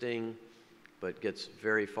interesting, but gets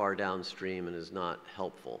very far downstream and is not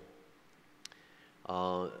helpful.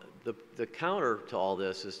 The counter to all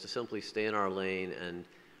this is to simply stay in our lane and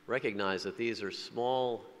recognize that these are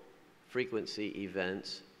small frequency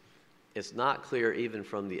events. It's not clear even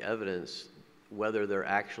from the evidence whether they're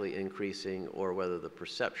actually increasing or whether the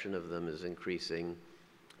perception of them is increasing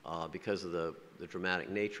because of the dramatic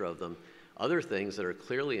nature of them. Other things that are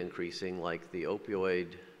clearly increasing, like the opioid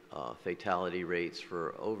fatality rates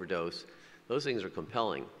for overdose, those things are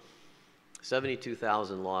compelling.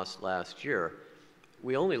 72,000 lost last year.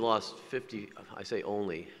 We only lost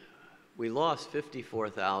we lost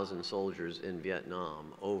 54,000 soldiers in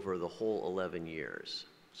Vietnam over the whole 11 years.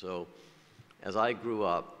 So as I grew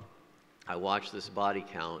up, I watched this body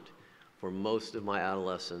count for most of my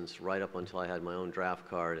adolescence, right up until I had my own draft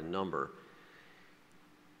card and number.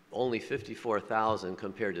 Only 54,000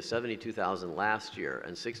 compared to 72,000 last year,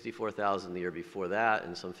 and 64,000 the year before that,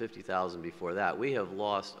 and some 50,000 before that. We have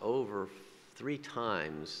lost over 3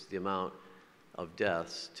 times the amount of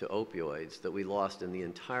deaths to opioids that we lost in the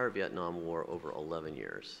entire Vietnam War over 11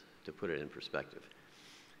 years, to put it in perspective.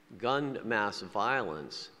 Gun mass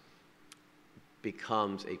violence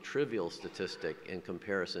becomes a trivial statistic in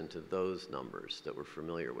comparison to those numbers that we're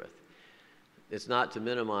familiar with. It's not to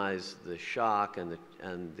minimize the shock and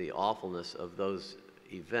the awfulness of those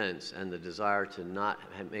events and the desire to not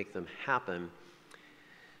make them happen,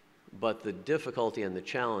 but the difficulty and the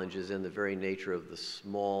challenge is in the very nature of the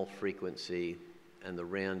small frequency and the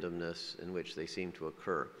randomness in which they seem to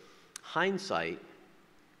occur. Hindsight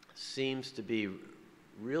seems to be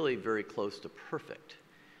really very close to perfect.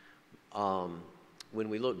 When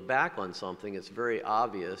we look back on something, it's very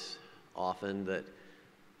obvious often that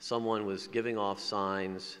someone was giving off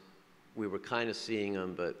signs, we were kind of seeing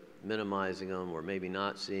them but minimizing them or maybe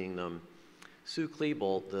not seeing them. Sue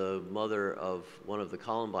Klebold, the mother of one of the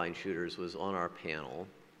Columbine shooters, was on our panel,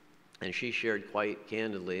 and she shared quite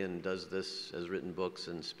candidly and does this, has written books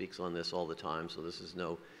and speaks on this all the time, so this is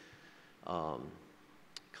no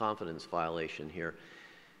confidence violation here.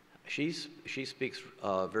 She speaks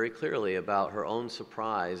very clearly about her own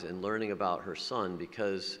surprise in learning about her son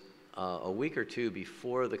because a week or two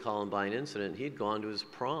before the Columbine incident, he'd gone to his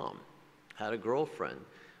prom, had a girlfriend,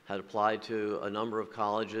 had applied to a number of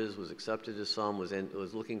colleges, was accepted to some,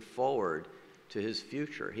 was looking forward to his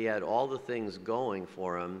future. He had all the things going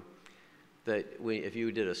for him that if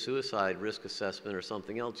you did a suicide risk assessment or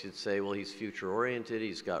something else, you'd say, well, he's future-oriented,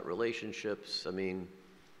 he's got relationships. I mean,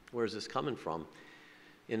 where's this coming from?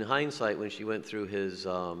 In hindsight, when she went through his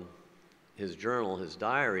journal, his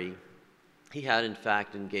diary, he had in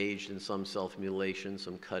fact engaged in some self-mutilation,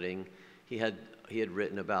 some cutting. He had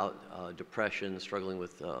written about depression, struggling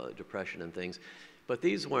with depression and things. But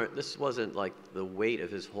this wasn't like the weight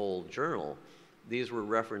of his whole journal. These were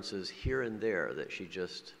references here and there that she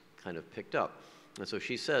just kind of picked up. And so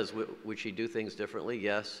she says, would she do things differently?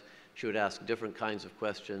 Yes. She would ask different kinds of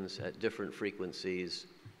questions at different frequencies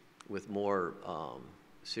with more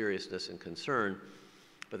seriousness and concern,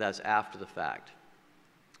 but that's after the fact.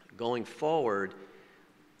 Going forward,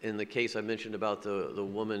 in the case I mentioned about the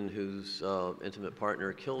woman whose intimate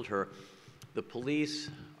partner killed her, the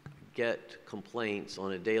police get complaints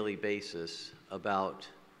on a daily basis about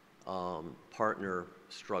partner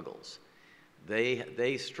struggles.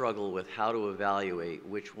 They struggle with how to evaluate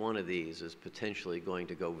which one of these is potentially going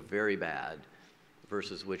to go very bad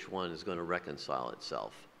versus which one is going to reconcile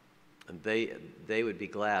itself. And they would be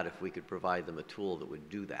glad if we could provide them a tool that would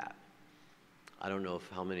do that. I don't know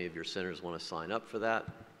how many of your centers want to sign up for that,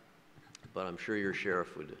 but I'm sure your sheriff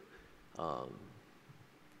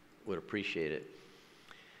would appreciate it.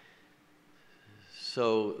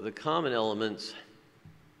 So the common elements,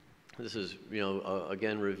 this is,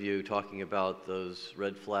 again, review, talking about those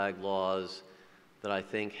red flag laws that I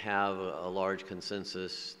think have a large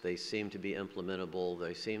consensus. They seem to be implementable.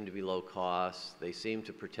 They seem to be low cost. They seem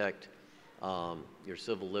to protect your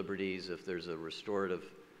civil liberties if there's a restorative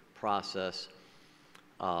process,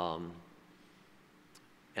 and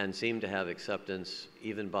seem to have acceptance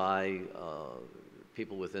even by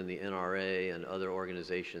people within the NRA and other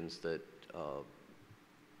organizations that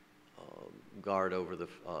guard over the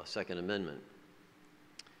Second Amendment.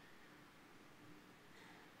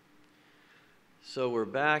 So we're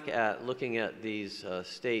back at looking at these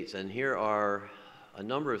states, and here are a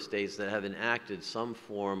number of states that have enacted some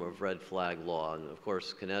form of red flag law. And of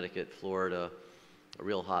course, Connecticut, Florida, are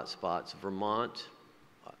real hot spots. Vermont,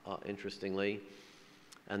 interestingly,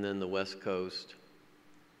 and then the West Coast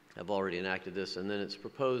have already enacted this, and then it's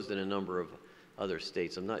proposed in a number of other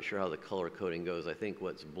states. I'm not sure how the color coding goes. I think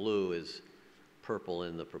what's blue is purple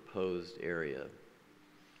in the proposed area.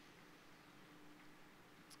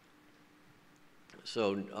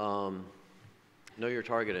 So know your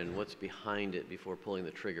target and what's behind it before pulling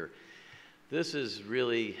the trigger. This is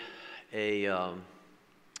really an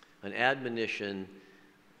admonition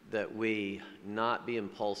that we not be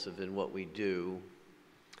impulsive in what we do,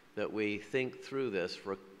 that we think through this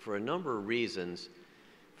for a number of reasons.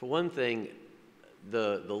 For one thing,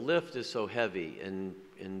 the lift is so heavy in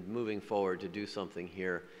moving forward to do something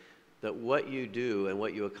here that what you do and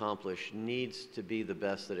what you accomplish needs to be the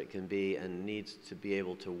best that it can be and needs to be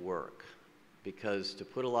able to work. Because to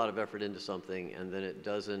put a lot of effort into something and then it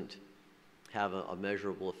doesn't have a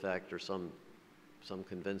measurable effect or some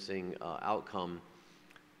convincing outcome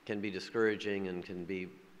can be discouraging and can be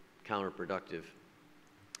counterproductive.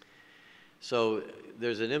 So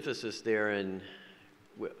there's an emphasis there, and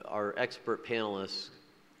our expert panelists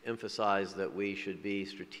emphasize that we should be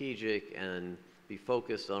strategic and be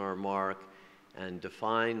focused on our mark and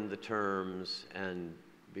define the terms and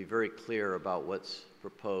be very clear about what's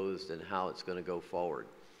proposed and how it's going to go forward.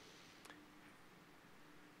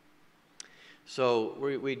 So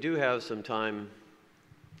we do have some time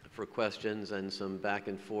for questions and some back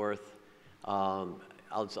and forth.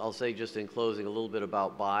 I'll say just in closing a little bit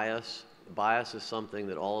about bias. Bias is something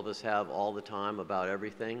that all of us have all the time about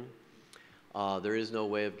everything. There is no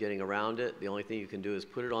way of getting around it. The only thing you can do is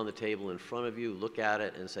put it on the table in front of you, look at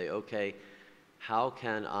it, and say, okay, how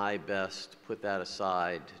can I best put that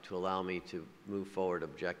aside to allow me to move forward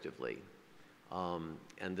objectively?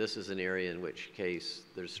 And this is an area in which case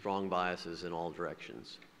there's strong biases in all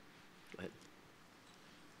directions. Go ahead.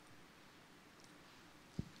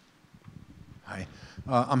 Hi,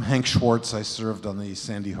 I'm Hank Schwartz. I served on the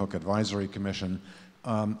Sandy Hook Advisory Commission.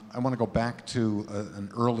 I want to go back to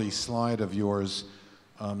an early slide of yours,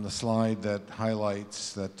 the slide that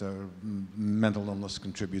highlights that mental illness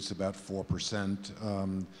contributes about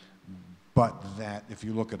 4%, but that if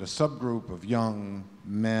you look at a subgroup of young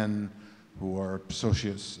men who are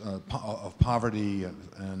associates of poverty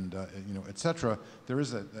and et cetera, there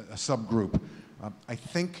is a subgroup. I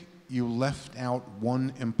think you left out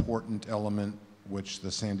one important element which the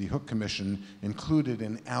Sandy Hook Commission included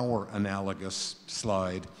in our analogous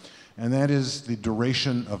slide, and that is the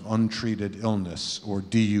duration of untreated illness, or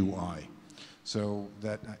DUI. So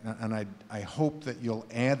that, and I hope that you'll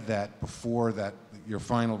add that before that your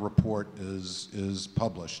final report is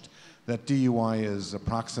published. That DUI is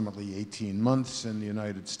approximately 18 months in the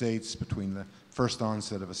United States between the first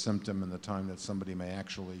onset of a symptom and the time that somebody may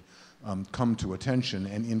actually come to attention.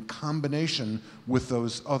 And in combination with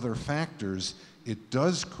those other factors, it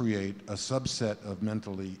does create a subset of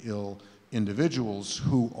mentally ill individuals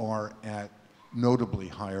who are at notably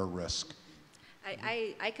higher risk.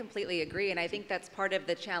 I completely agree, and I think that's part of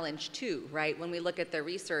the challenge too, right? When we look at the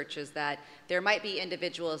research, is that there might be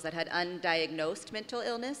individuals that had undiagnosed mental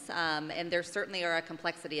illness, and there certainly are a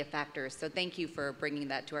complexity of factors. So thank you for bringing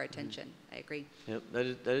that to our attention. I agree. Yep,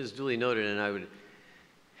 that is duly noted, and I would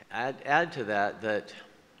add to that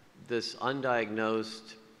this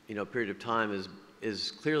undiagnosed period of time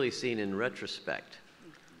is clearly seen in retrospect.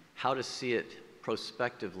 How to see it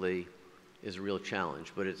prospectively is a real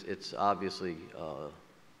challenge, but it's obviously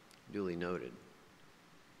duly noted.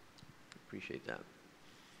 Appreciate that.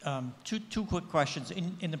 Two quick questions.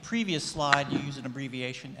 In the previous slide, you used an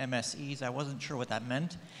abbreviation, MSEs. I wasn't sure what that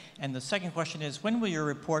meant. And the second question is, when will your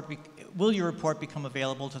report become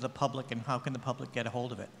available to the public, and how can the public get a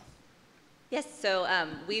hold of it? Yes, so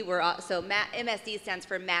MSE stands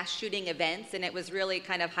for mass shooting events, and it was really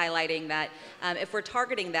kind of highlighting that if we're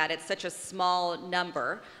targeting that, it's such a small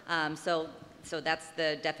number. So that's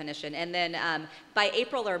the definition. And then by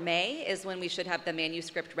April or May is when we should have the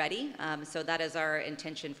manuscript ready. So that is our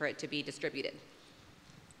intention for it to be distributed.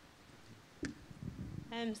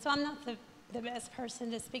 So I'm not the best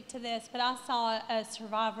person to speak to this, but I saw a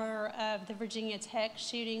survivor of the Virginia Tech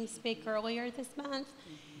shooting speak earlier this month.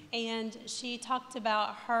 And she talked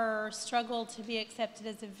about her struggle to be accepted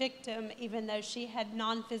as a victim, even though she had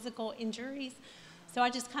non-physical injuries. So I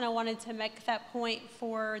just kind of wanted to make that point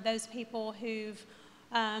for those people who've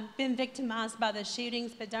been victimized by the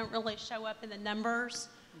shootings but don't really show up in the numbers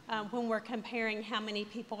when we're comparing how many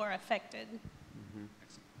people are affected.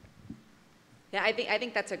 Yeah, I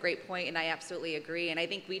think that's a great point, and I absolutely agree. And I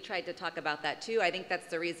think we tried to talk about that too. I think that's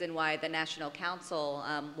the reason why the National Council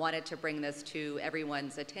wanted to bring this to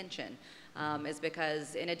everyone's attention, is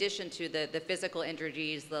because in addition to the physical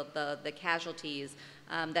injuries, the casualties,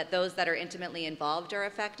 that those that are intimately involved are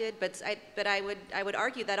affected. But I would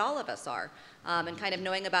argue that all of us are. And kind of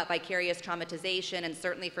knowing about vicarious traumatization, and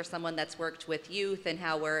certainly for someone that's worked with youth and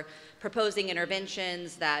how we're proposing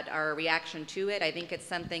interventions that are a reaction to it, I think it's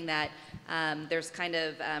something that there's kind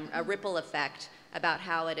of a ripple effect about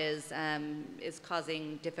how it is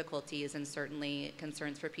causing difficulties and certainly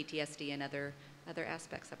concerns for PTSD and other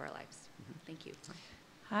aspects of our lives. Thank you.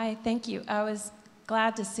 Hi, thank you. I was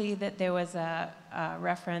glad to see that there was a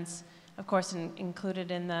reference, of course,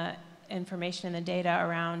 included in the information and the data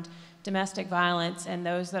around domestic violence and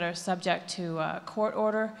those that are subject to court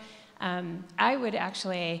order. I would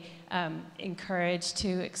actually encourage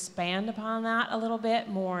to expand upon that a little bit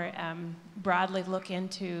more, broadly look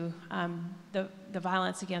into the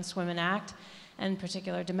Violence Against Women Act, and in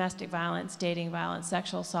particular domestic violence, dating violence,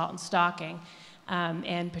 sexual assault, and stalking.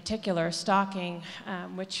 In particular, stalking,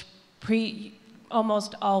 which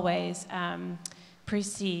almost always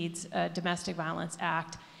precedes a domestic violence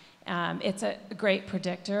act. It's a great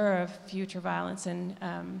predictor of future violence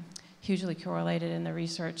and hugely correlated in the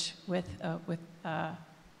research with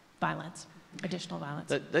violence, additional violence.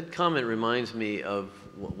 That comment reminds me of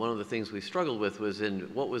one of the things we struggled with was in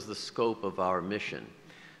what was the scope of our mission.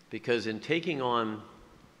 Because in taking on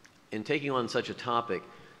such a topic,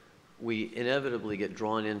 we inevitably get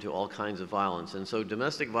drawn into all kinds of violence. And so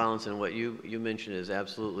domestic violence and what you mentioned is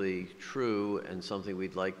absolutely true and something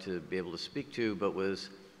we'd like to be able to speak to, but was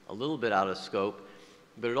a little bit out of scope.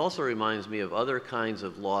 But it also reminds me of other kinds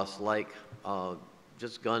of loss, like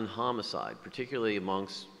just gun homicide, particularly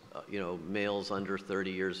amongst males under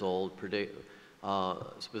 30 years old,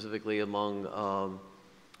 specifically among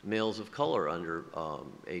males of color under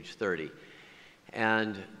age 30.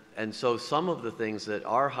 And so some of the things that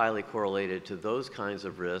are highly correlated to those kinds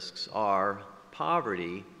of risks are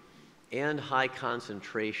poverty and high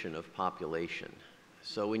concentration of population.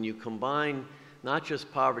 So when you combine not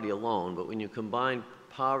just poverty alone, but when you combine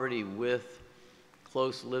poverty with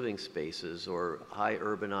close living spaces or high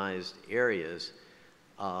urbanized areas,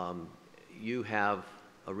 you have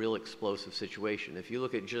a real explosive situation. If you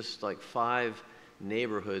look at just like 5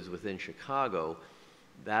 neighborhoods within Chicago,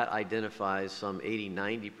 that identifies some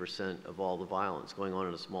 80–90% of all the violence going on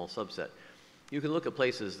in a small subset. You can look at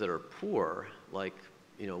places that are poor, like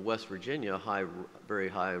West Virginia, very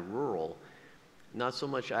high rural, not so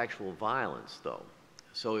much actual violence though.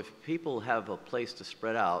 So if people have a place to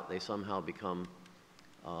spread out, they somehow become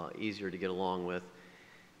easier to get along with.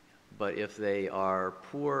 But if they are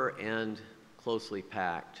poor and closely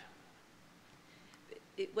packed.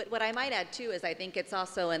 What I might add too is I think it's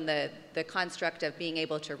also in the construct of being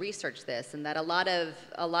able to research this, and that a lot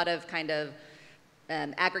of kind of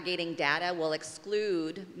aggregating data will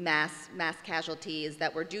exclude mass casualties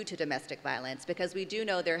that were due to domestic violence, because we do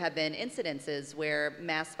know there have been incidences where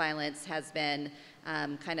mass violence has been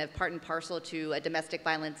kind of part and parcel to a domestic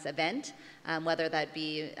violence event, whether that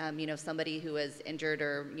be somebody who was injured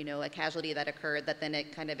or a casualty that occurred that then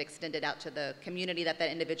it kind of extended out to the community that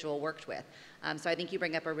individual worked with. So I think you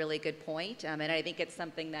bring up a really good point, and I think it's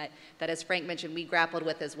something that as Frank mentioned, we grappled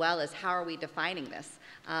with as well, is how are we defining this?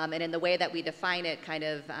 And in the way that we define it kind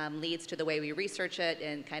of leads to the way we research it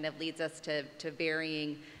and kind of leads us to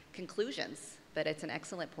varying conclusions. But it's an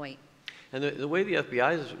excellent point. And the way the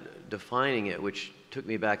FBI is defining it, which took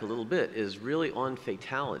me back a little bit, is really on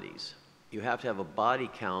fatalities. You have to have a body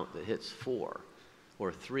count that hits 4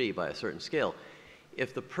 or 3 by a certain scale.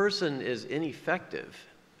 If the person is ineffective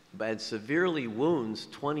and severely wounds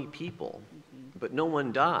 20 people, but no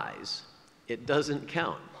one dies, it doesn't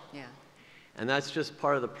count. Yeah. And that's just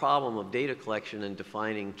part of the problem of data collection and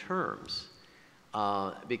defining terms.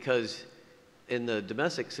 Because in the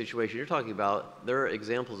domestic situation you're talking about, there are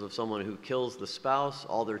examples of someone who kills the spouse,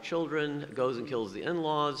 all their children, goes and kills the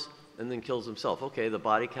in-laws, and then kills himself. Okay, the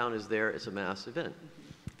body count is there, it's a mass event.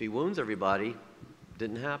 If he wounds everybody,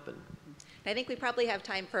 didn't happen. I think we probably have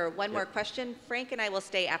time for one more question. Frank and I will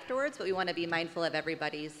stay afterwards, but we want to be mindful of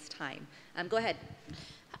everybody's time. Go ahead.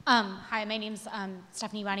 Hi, my name's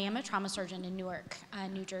Stephanie Bonney. I'm a trauma surgeon in Newark,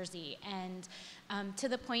 New Jersey. And to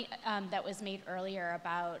the point that was made earlier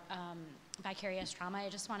about vicarious trauma, I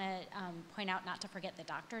just want to point out not to forget the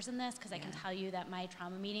doctors in this, because I can tell you that my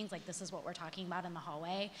trauma meetings, like this is what we're talking about in the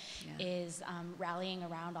hallway, is rallying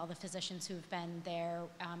around all the physicians who've been there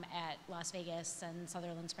at Las Vegas and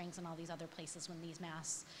Sutherland Springs and all these other places when these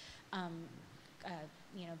mass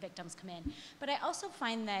victims come in. But I also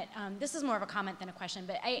find that, this is more of a comment than a question,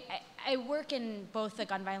 but I work in both the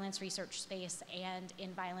gun violence research space and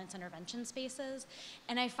in violence intervention spaces,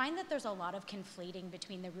 and I find that there's a lot of conflating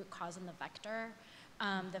between the root cause and the vector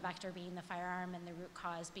being the firearm and the root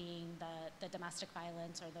cause being the domestic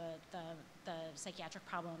violence or the psychiatric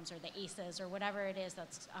problems or the ACEs or whatever it is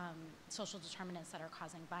that's social determinants that are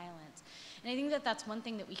causing violence. And I think that that's one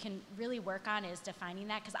thing that we can really work on, is defining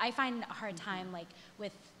that, because I find a hard time, like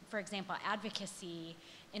with for example, advocacy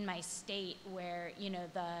in my state where, you know,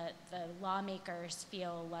 the lawmakers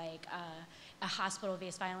feel like a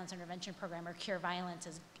hospital-based violence intervention program or cure violence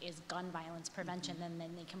is gun violence prevention, and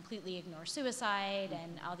then they completely ignore suicide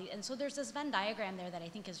and all the, and so there's this Venn diagram there that I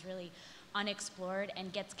think is really unexplored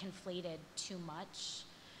and gets conflated too much.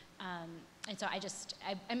 And so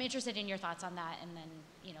I'm interested in your thoughts on that, and then,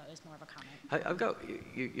 you know, it was more of a comment. I've got,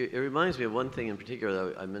 it reminds me of one thing in particular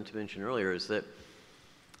that I meant to mention earlier, is that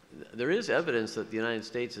there is evidence that the United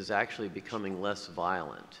States is actually becoming less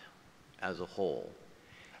violent as a whole.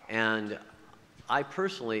 And I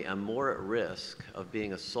personally am more at risk of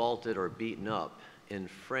being assaulted or beaten up in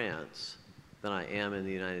France than I am in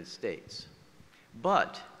the United States.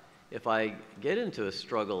 But if I get into a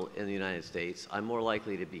struggle in the United States, I'm more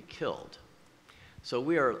likely to be killed. So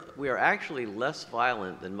we are actually less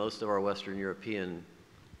violent than most of our Western European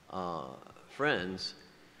friends,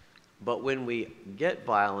 but when we get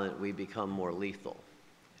violent, we become more lethal.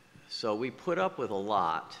 So we put up with a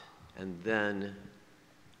lot, and then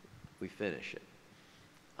we finish it.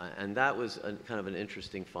 And that was kind of an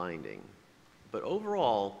interesting finding. But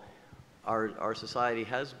overall, our society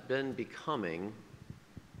has been becoming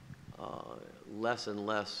less and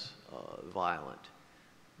less violent.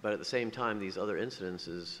 But at the same time, these other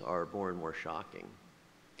incidences are more and more shocking.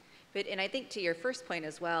 But, and I think to your first point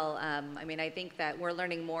as well, I mean, I think that we're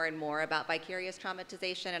learning more and more about vicarious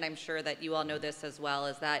traumatization, and I'm sure that you all know this as well,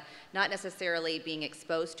 is that not necessarily being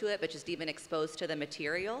exposed to it, but just even exposed to the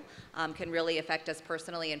material can really affect us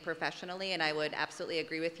personally and professionally, and I would absolutely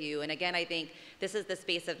agree with you. And again, I think this is the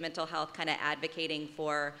space of mental health kind of advocating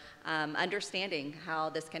for understanding how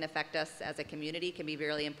this can affect us as a community can be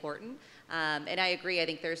really important. And I agree, I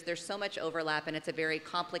think there's so much overlap, and it's a very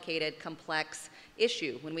complicated, complex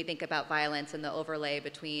issue when we think about violence and the overlay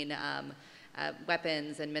between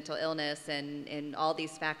weapons and mental illness and all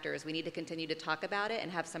these factors. We need to continue to talk about it and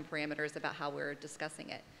have some parameters about how we're discussing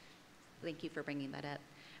it. Thank you for bringing that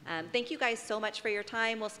up. Thank you guys so much for your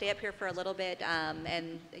time. We'll stay up here for a little bit,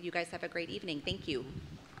 and you guys have a great evening. Thank you.